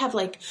 like, I have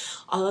like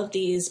all of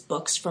these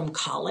books from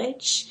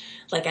college.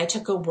 Like, I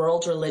took a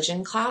world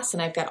religion class,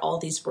 and I've got all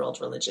these world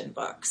religion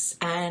books,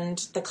 and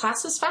the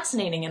class was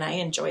fascinating and I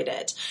enjoyed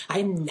it.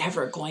 I'm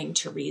never going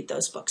to read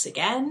those books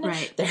again.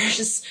 Right.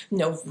 There's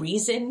no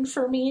reason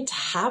for me to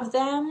have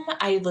them.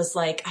 I was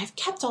like, I've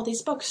kept all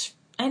these books.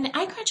 And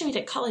I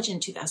graduated college in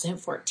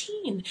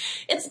 2014.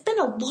 It's been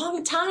a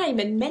long time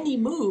and many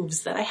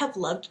moves that I have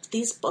loved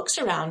these books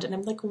around. And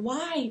I'm like,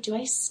 why do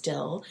I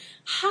still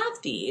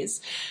have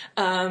these?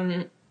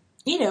 And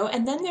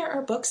then there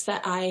are books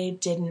that I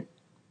didn't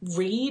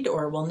read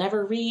or will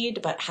never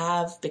read, but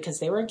have because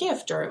they were a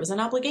gift or it was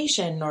an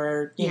obligation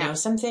or, you know,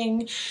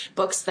 something.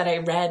 Books that I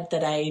read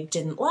that I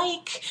didn't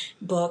like,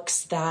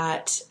 books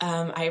that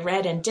I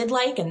read and did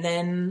like, and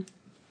then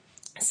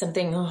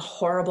something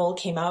horrible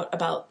came out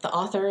about the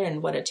author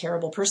and what a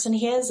terrible person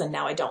he is, and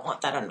now I don't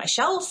want that on my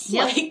shelf.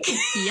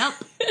 Yep.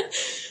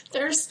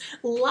 There's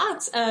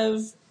lots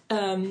of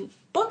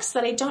books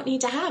that I don't need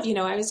to have. We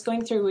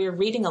were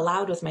reading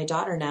aloud with my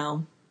daughter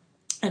now,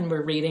 and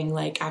we're reading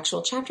like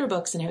actual chapter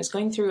books, and I was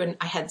going through and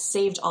I had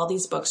saved all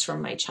these books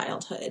from my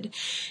childhood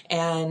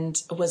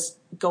and was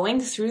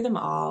going through them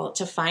all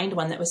to find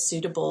one that was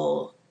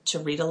suitable to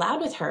read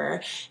aloud with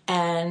her.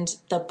 And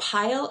the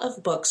pile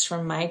of books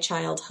from my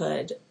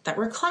childhood that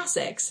were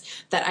classics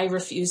that I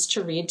refused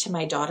to read to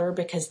my daughter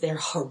because they're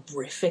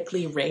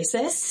horrifically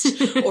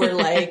racist or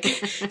like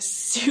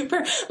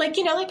super,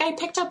 like, I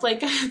picked up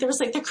like, there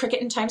was like the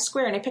cricket in Times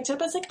Square, and I picked it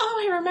up. I was like,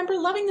 oh, I remember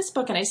loving this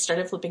book. And I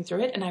started flipping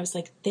through it, and I was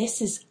like,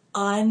 this is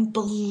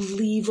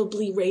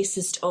unbelievably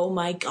racist. Oh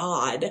my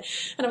God.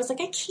 And I was like,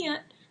 I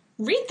can't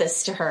read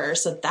this to her.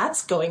 So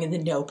that's going in the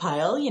no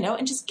pile,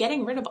 and just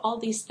getting rid of all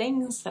these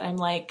things that I'm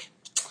like,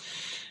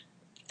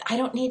 I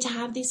don't need to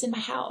have these in my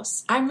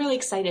house. I'm really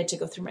excited to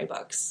go through my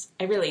books.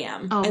 I really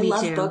am. Oh, I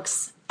love too.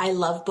 books. I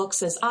love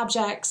books as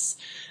objects.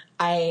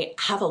 I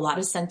have a lot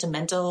of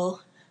sentimental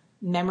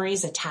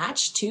memories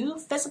attached to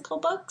physical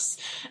books.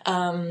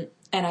 And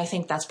I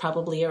think that's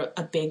probably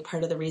a big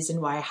part of the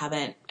reason why I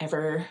haven't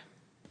ever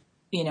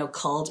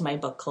called my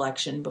book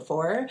collection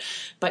before,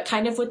 but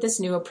kind of with this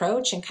new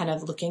approach and kind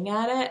of looking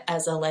at it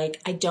as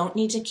I don't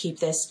need to keep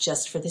this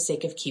just for the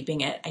sake of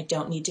keeping it. I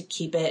don't need to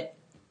keep it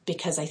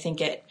because I think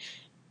it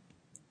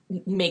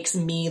makes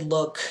me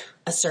look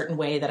a certain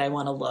way that I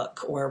want to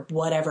look or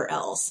whatever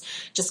else.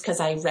 Just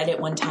because I read it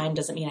one time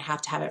doesn't mean I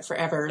have to have it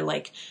forever.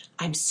 Like,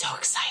 I'm so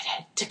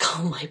excited to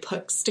call my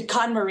books, to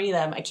KonMari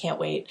them. I can't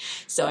wait.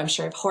 So I'm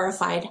sure I've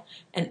horrified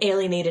and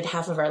alienated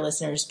half of our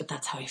listeners, but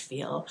that's how I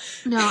feel.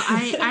 No,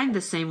 I'm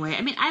the same way.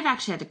 I mean, I've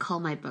actually had to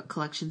cull my book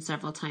collection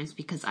several times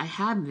because I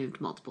have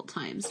moved multiple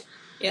times.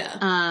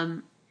 Yeah.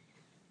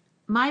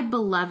 My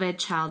beloved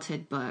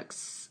childhood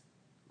books,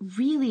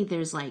 really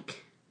there's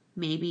like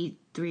maybe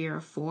 3 or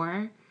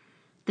 4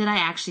 that I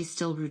actually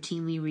still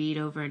routinely read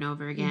over and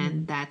over again.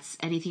 Mm-hmm. That's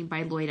anything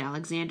by Lloyd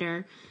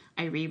Alexander.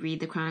 I reread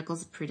the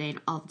Chronicles of Prydain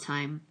all the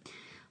time.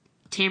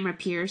 Tamara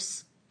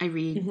Pierce, I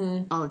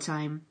read all the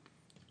time.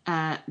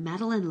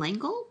 Madeleine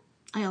L'Engle,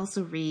 I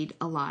also read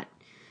a lot.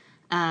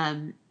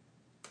 And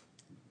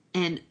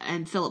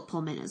Philip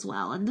Pullman as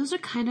well. And those are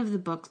kind of the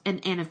books,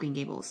 and Anne of Green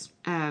Gables.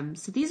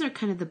 So these are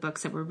kind of the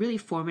books that were really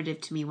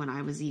formative to me when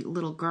I was a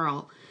little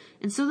girl.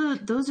 And so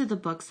those are the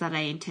books that I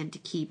intend to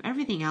keep.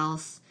 Everything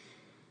else,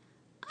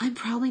 I'm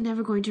probably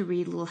never going to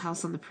read Little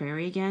House on the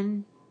Prairie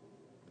again.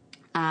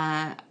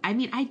 I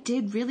mean, I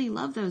did really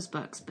love those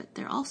books, but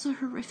they're also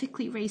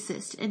horrifically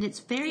racist, and it's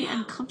very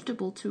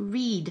uncomfortable to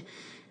read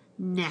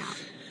now.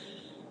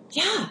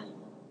 Yeah.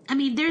 I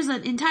mean, there's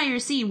an entire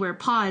scene where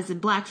Pa is in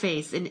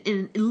blackface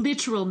in a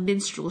literal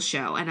minstrel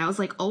show, and I was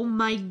like, oh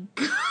my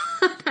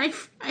God.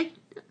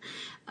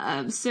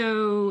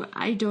 So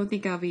I don't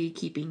think I'll be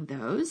keeping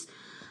those.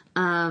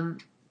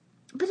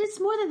 But it's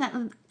more than that,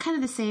 kind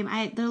of the same.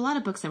 There are a lot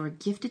of books that were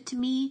gifted to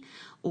me,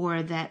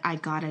 or that I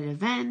got at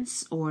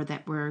events, or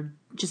that were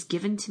just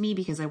given to me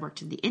because I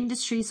worked in the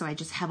industry. So I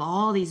just have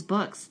all these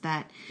books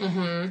that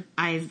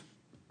I've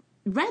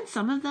read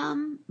some of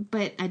them,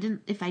 but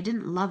if I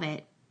didn't love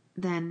it,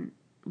 then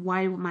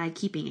why am I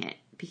keeping it?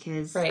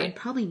 Because I'm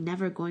probably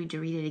never going to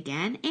read it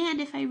again. And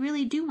if I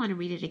really do want to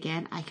read it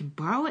again, I can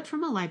borrow it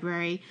from a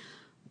library,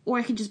 or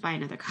I can just buy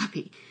another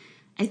copy.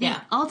 I think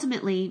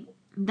ultimately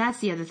that's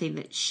the other thing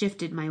that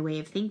shifted my way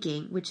of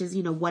thinking, which is,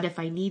 what if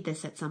I need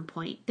this at some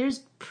point? There's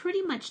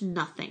pretty much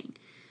nothing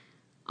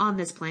on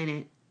this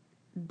planet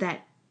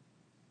that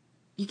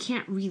you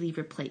can't really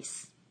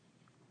replace.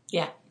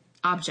 Yeah.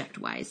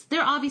 Object-wise.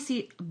 There are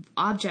obviously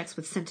objects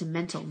with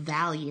sentimental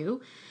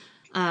value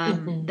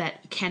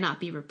that cannot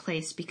be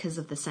replaced because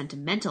of the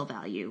sentimental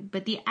value.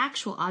 But the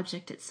actual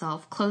object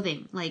itself,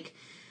 clothing, like,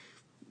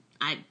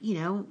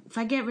 if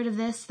I get rid of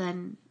this,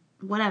 then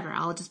whatever,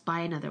 I'll just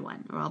buy another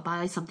one, or I'll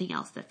buy something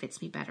else that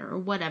fits me better, or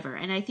whatever.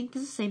 And I think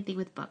this is the same thing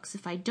with books.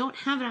 If I don't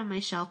have it on my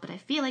shelf, but I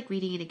feel like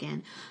reading it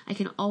again, I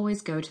can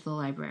always go to the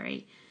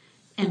library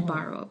and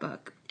borrow a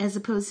book, as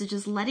opposed to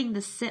just letting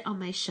this sit on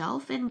my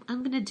shelf. And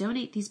I'm going to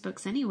donate these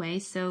books anyway,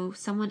 so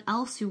someone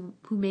else who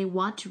may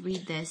want to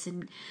read this,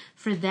 and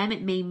for them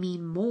it may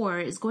mean more,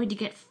 is going to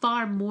get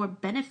far more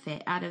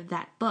benefit out of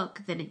that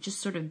book than it just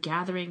sort of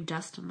gathering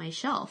dust on my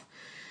shelf.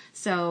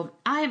 So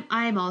I've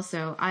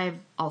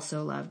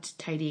also loved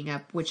tidying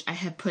up, which I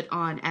have put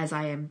on as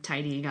I am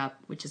tidying up,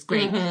 which is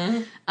great.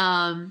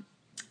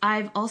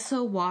 I've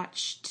also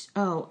watched,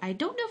 I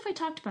don't know if I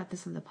talked about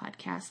this on the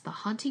podcast, The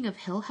Haunting of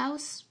Hill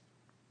House.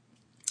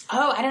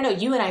 Oh, I don't know.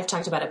 You and I have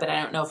talked about it, but I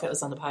don't know if it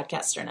was on the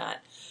podcast or not.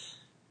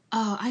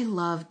 Oh, I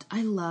loved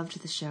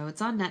the show.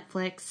 It's on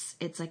Netflix.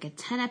 It's like a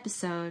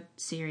 10-episode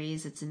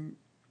series. It's a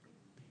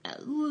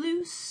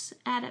loose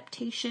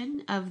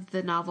adaptation of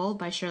the novel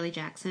by Shirley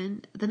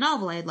Jackson. The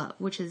novel I love,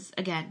 which is,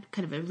 again,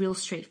 kind of a real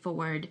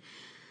straightforward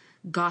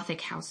gothic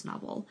house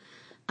novel.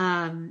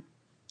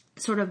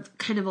 Sort of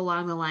kind of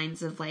along the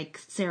lines of like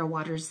Sarah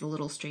Waters' The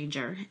Little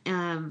Stranger.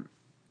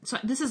 So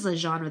this is a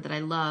genre that I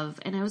love,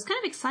 and I was kind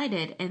of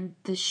excited, and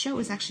the show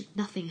is actually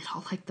nothing at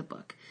all like the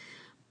book.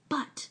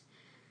 But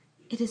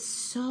it is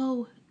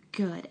so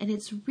good, and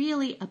it's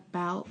really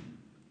about,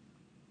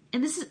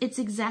 and it's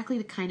exactly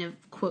the kind of,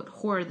 quote,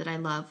 horror that I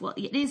love. Well,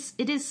 it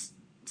is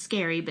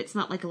scary, but it's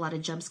not like a lot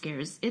of jump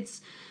scares.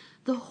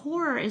 The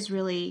horror is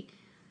really,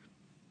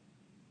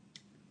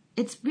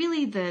 it's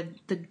really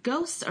the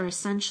ghosts are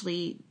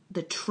essentially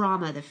the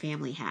trauma the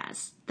family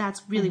has.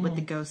 That's really what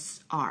the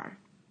ghosts are.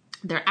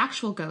 They're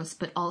actual ghosts,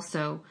 but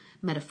also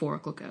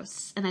metaphorical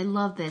ghosts. And I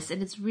love this.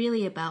 And it's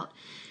really about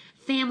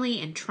family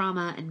and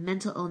trauma and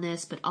mental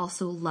illness, but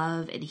also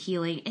love and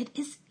healing.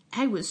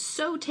 I was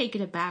so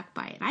taken aback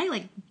by it. I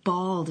like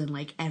bawled in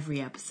like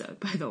every episode,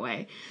 by the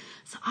way.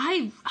 So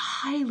I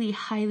highly,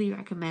 highly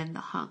recommend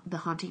The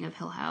Haunting of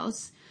Hill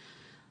House.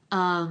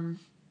 And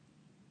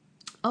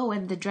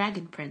The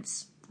Dragon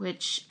Prince,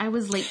 which I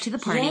was late to the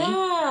party.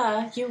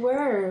 Yeah, you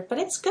were, but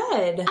it's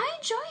good. I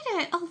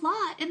enjoyed it a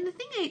lot. And the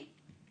thing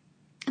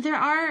there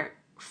are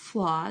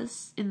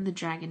flaws in The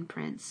Dragon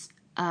Prince.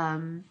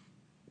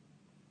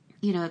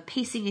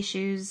 Pacing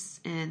issues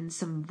and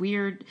some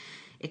weird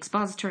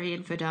expository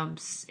info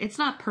dumps. It's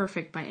not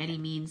perfect by any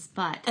means,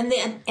 but... And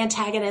the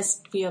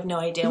antagonist, we have no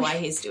idea why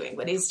he's doing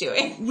what he's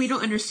doing. We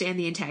don't understand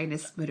the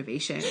antagonist's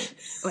motivation,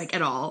 like,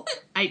 at all.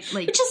 Which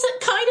is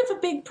kind of a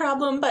big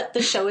problem, but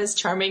the show is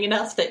charming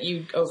enough that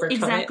you overcome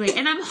exactly. it.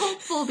 And I'm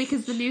hopeful,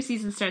 because the new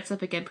season starts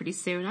up again pretty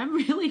soon, I'm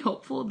really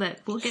hopeful that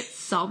we'll get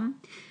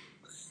some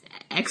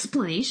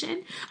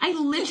explanation. I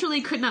literally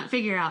could not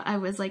figure out. I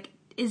was like,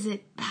 is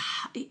it...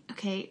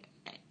 Okay...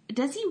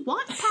 Does he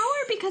want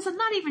power? Because I'm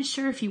not even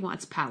sure if he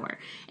wants power.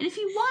 And if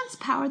he wants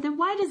power, then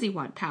why does he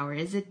want power?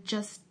 Is it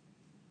just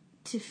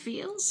to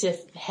feel? To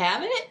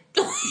have it?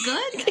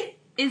 Good?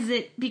 Is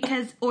it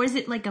because, or is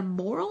it like a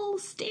moral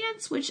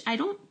stance, which I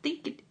don't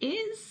think it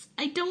is?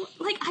 I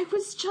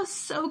was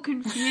just so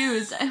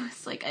confused. I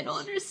was like, I don't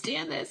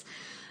understand this.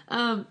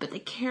 But the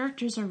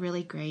characters are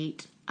really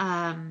great.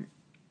 And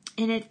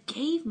it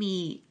gave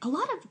me a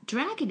lot of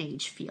Dragon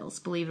Age feels,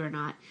 believe it or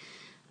not.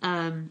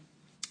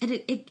 And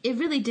it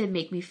really did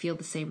make me feel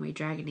the same way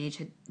Dragon Age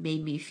had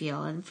made me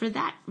feel. And for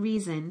that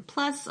reason,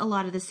 plus a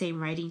lot of the same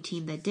writing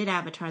team that did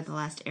Avatar: The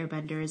Last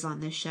Airbender is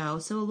on this show,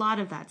 so a lot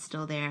of that's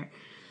still there.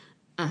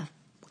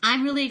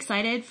 I'm really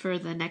excited for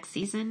the next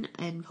season,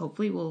 and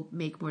hopefully we'll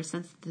make more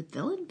sense of the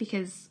villain,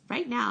 because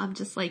right now I'm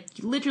just like,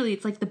 literally,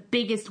 it's like the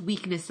biggest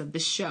weakness of the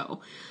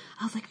show.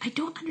 I was like, I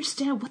don't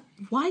understand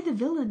why the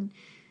villain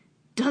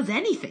does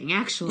anything,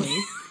 actually.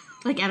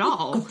 Like, at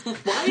all.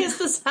 Why is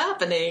this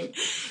happening?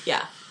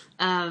 Yeah.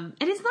 And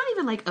it's not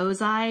even like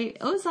Ozai.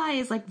 Ozai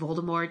is like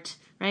Voldemort,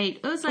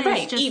 right?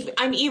 Ozai is just...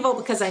 I'm evil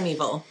because I'm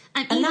evil.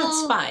 And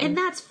that's fine. And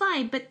that's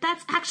fine, but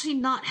that's actually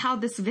not how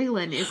this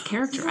villain is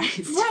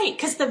characterized. Right,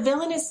 because the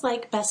villain is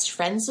like best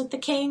friends with the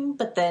king,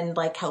 but then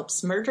like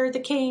helps murder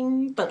the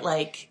king, but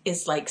like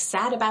is like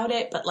sad about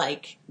it, but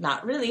like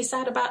not really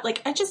sad about...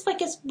 Like, I just like,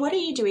 what are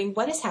you doing?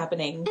 What is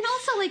happening? And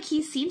also, like,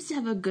 he seems to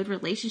have a good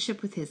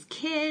relationship with his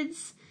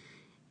kids.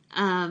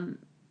 Yeah,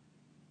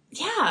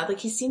 like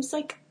he seems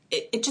like...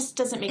 It just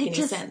doesn't make any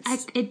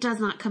sense. It does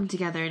not come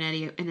together in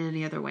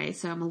any other way.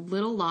 So I'm a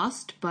little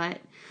lost, but,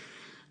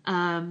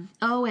 and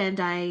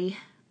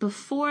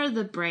before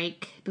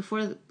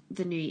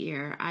the new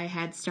year, I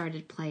had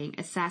started playing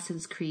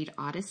Assassin's Creed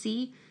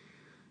Odyssey,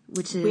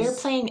 which is... We're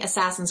playing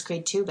Assassin's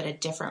Creed 2, but a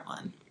different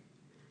one.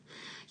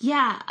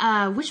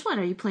 Yeah, which one?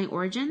 Are you playing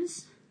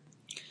Origins?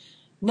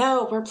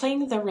 No, we're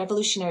playing the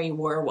Revolutionary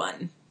War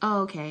one.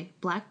 Oh, okay.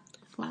 Black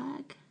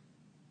Flag?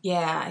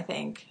 Yeah, I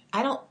think.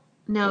 I don't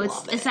No, love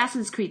it's it.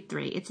 Assassin's Creed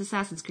 3. It's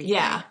Assassin's Creed 3.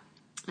 Yeah.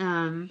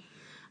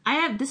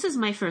 This is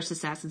my first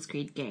Assassin's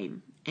Creed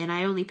game, and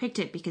I only picked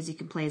it because you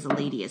can play as a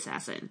lady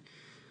assassin.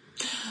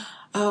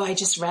 Oh, I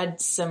just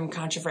read some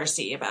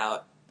controversy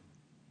about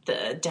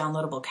the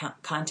downloadable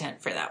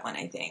content for that one,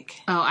 I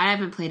think. Oh, I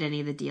haven't played any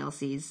of the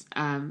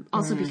DLCs.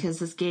 Also because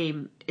this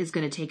game is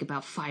going to take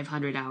about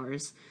 500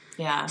 hours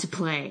to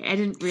play. I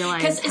didn't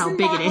realize how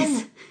big it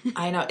is.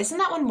 I know. Isn't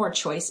that one more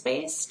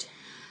choice-based?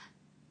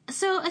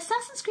 So,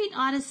 Assassin's Creed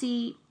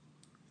Odyssey,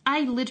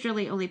 I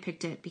literally only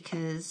picked it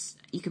because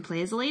you can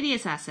play as a lady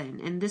assassin.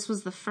 And this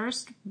was the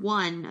first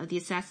one of the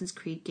Assassin's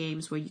Creed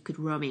games where you could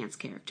romance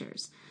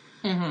characters.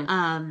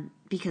 Mm-hmm.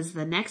 Because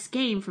the next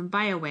game from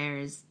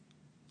BioWare is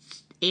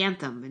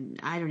Anthem, and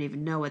I don't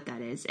even know what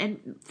that is.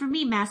 And for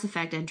me, Mass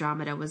Effect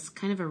Andromeda was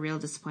kind of a real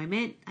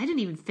disappointment. I didn't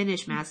even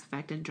finish Mass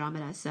Effect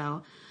Andromeda,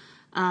 so...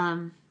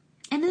 and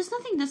there's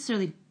nothing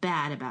necessarily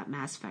bad about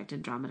Mass Effect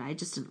Andromeda. I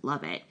just didn't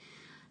love it.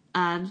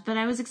 But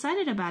I was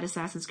excited about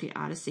Assassin's Creed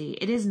Odyssey.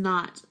 It is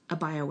not a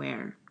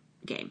BioWare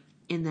game,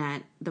 in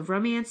that the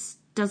romance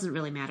doesn't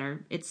really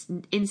matter. It's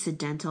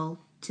incidental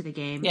to the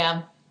game.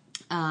 Yeah.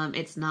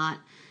 It's not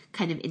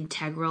kind of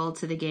integral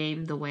to the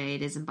game the way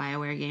it is in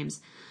BioWare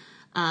games.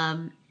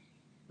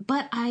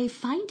 But I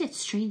find it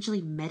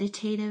strangely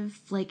meditative.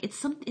 Like,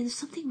 there's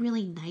something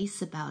really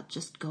nice about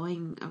just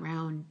going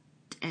around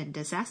and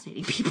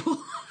assassinating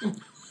people. I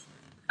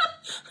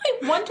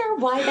wonder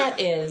why that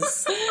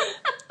is.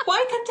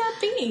 Why could that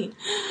be?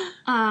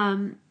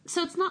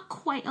 So it's not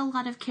quite a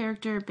lot of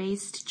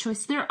character-based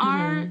choice. There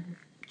are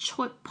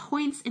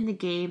points in the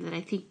game that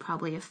I think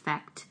probably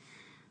affect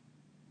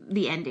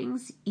the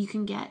endings you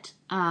can get.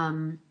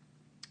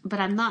 But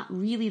I'm not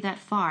really that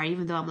far,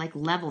 even though I'm like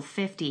level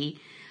 50.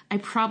 I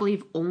probably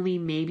have only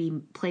maybe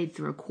played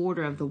through a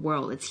quarter of the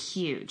world. It's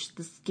huge.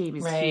 This game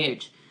is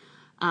huge.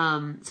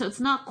 So it's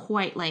not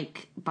quite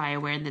like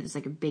BioWare and there's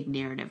like a big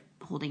narrative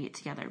holding it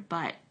together.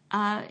 But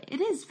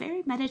it is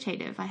very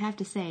meditative, I have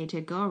to say,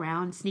 to go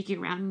around sneaking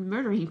around and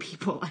murdering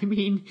people. I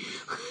mean,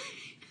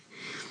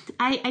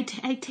 I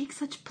take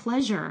such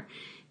pleasure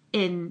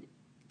in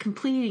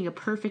completing a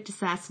perfect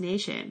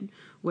assassination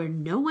where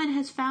no one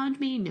has found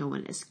me, no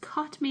one has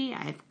caught me,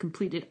 I've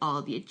completed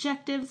all the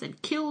objectives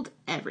and killed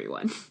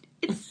everyone.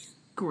 It's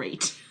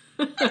great.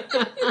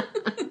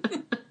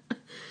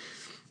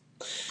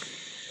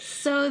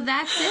 So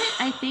that's it,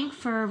 I think,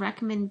 for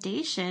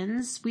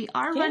recommendations. We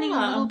are running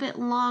a little bit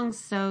long,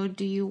 so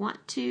do you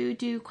want to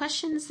do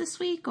questions this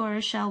week,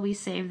 or shall we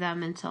save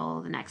them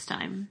until the next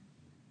time?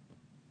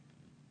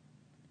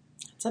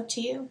 It's up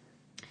to you.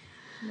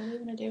 What do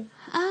you want to do?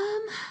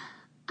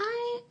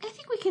 I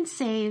think we can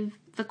save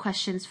the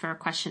questions for a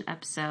question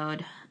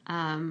episode.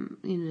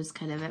 Just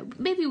kind of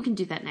maybe we can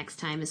do that next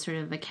time as sort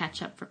of a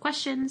catch up for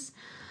questions.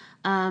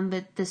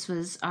 But this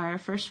was our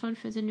first one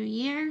for the new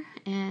year,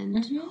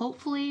 and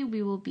hopefully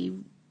we will be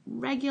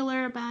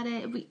regular about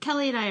it.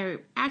 Kelly and I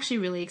are actually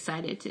really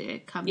excited to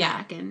come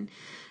back and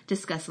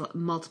discuss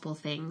multiple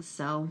things.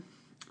 So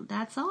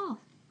that's all.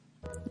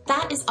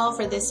 That is all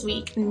for this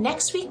week.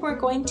 Next week, we're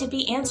going to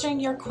be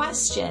answering your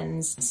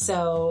questions.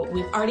 So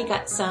we've already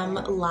got some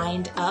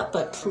lined up,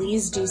 but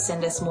please do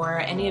send us more.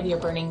 Any of your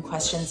burning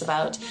questions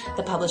about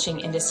the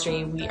publishing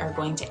industry, we are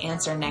going to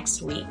answer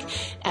next week.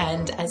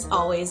 And as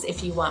always,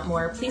 if you want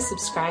more, please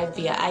subscribe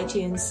via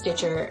iTunes,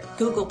 Stitcher,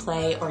 Google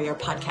Play, or your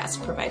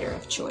podcast provider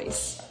of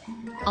choice.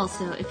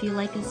 Also, if you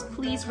like us,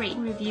 please rate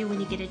and review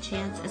when you get a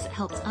chance, as it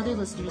helps other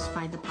listeners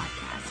find the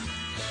podcast.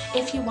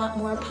 If you want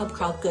more Pub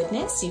Crawl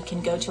goodness, you can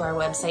go to our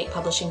website,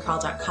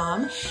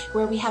 publishingcrawl.com,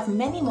 where we have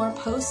many more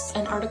posts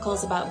and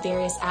articles about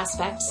various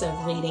aspects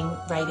of reading,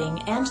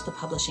 writing, and the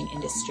publishing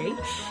industry.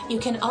 You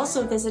can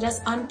also visit us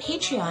on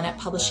Patreon at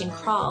Publishing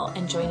Crawl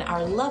and join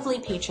our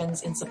lovely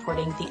patrons in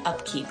supporting the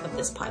upkeep of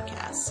this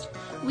podcast.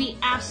 We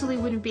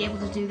absolutely wouldn't be able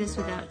to do this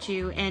without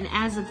you, and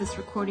as of this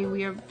recording,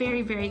 we are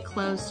very, very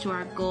close to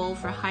our goal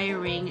for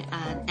hiring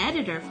an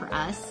editor for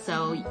us,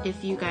 so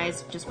if you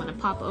guys just want to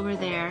pop over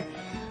there,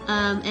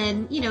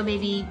 and,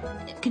 maybe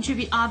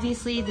contribute.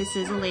 Obviously, this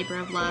is a labor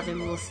of love, and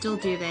we'll still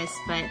do this,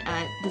 but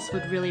this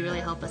would really, really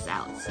help us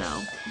out. So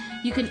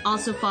you can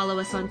also follow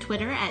us on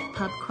Twitter at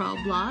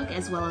PubCrawlBlog,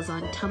 as well as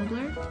on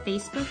Tumblr,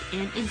 Facebook,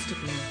 and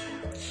Instagram.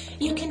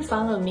 You can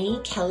follow me,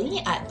 Kelly,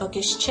 at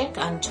Bookish Chick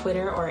on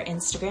Twitter or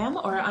Instagram,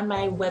 or on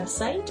my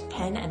website,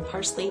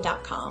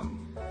 penandparsley.com.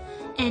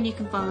 And you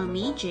can follow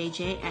me,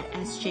 JJ, at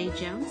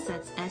SJJones,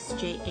 that's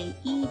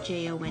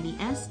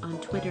SJAEJONES, on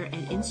Twitter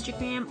and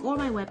Instagram, or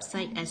my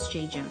website,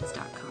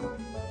 sjjones.com.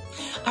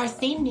 Our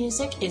theme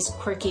music is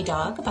Quirky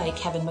Dog by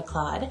Kevin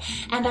MacLeod,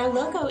 and our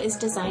logo is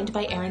designed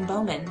by Aaron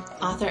Bowman,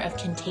 author of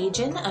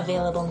Contagion,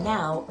 available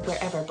now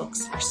wherever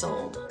books are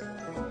sold.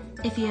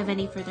 If you have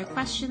any further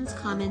questions,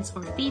 comments,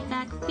 or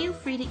feedback, feel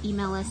free to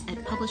email us at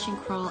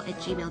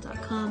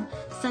publishingcrawl@gmail.com,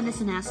 send us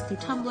an ask through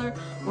Tumblr,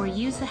 or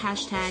use the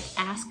hashtag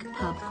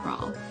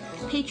AskPubCrawl.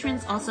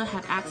 Patrons also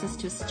have access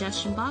to a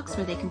suggestion box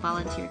where they can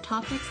volunteer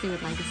topics they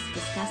would like us to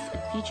discuss in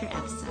future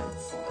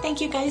episodes.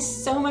 Thank you guys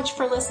so much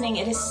for listening.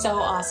 It is so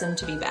awesome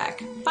to be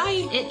back.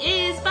 Bye! It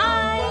is.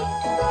 Bye!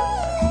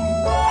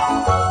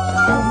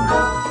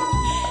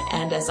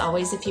 And as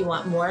always, if you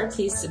want more,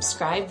 please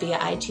subscribe via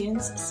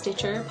iTunes,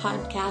 Stitcher,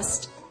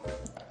 Podcast,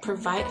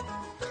 Provide.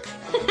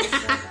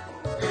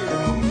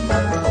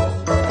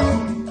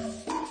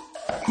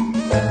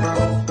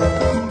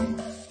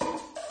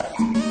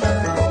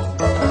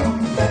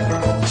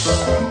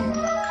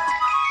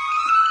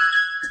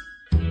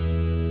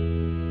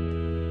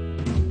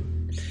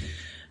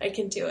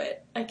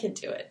 I can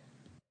do it.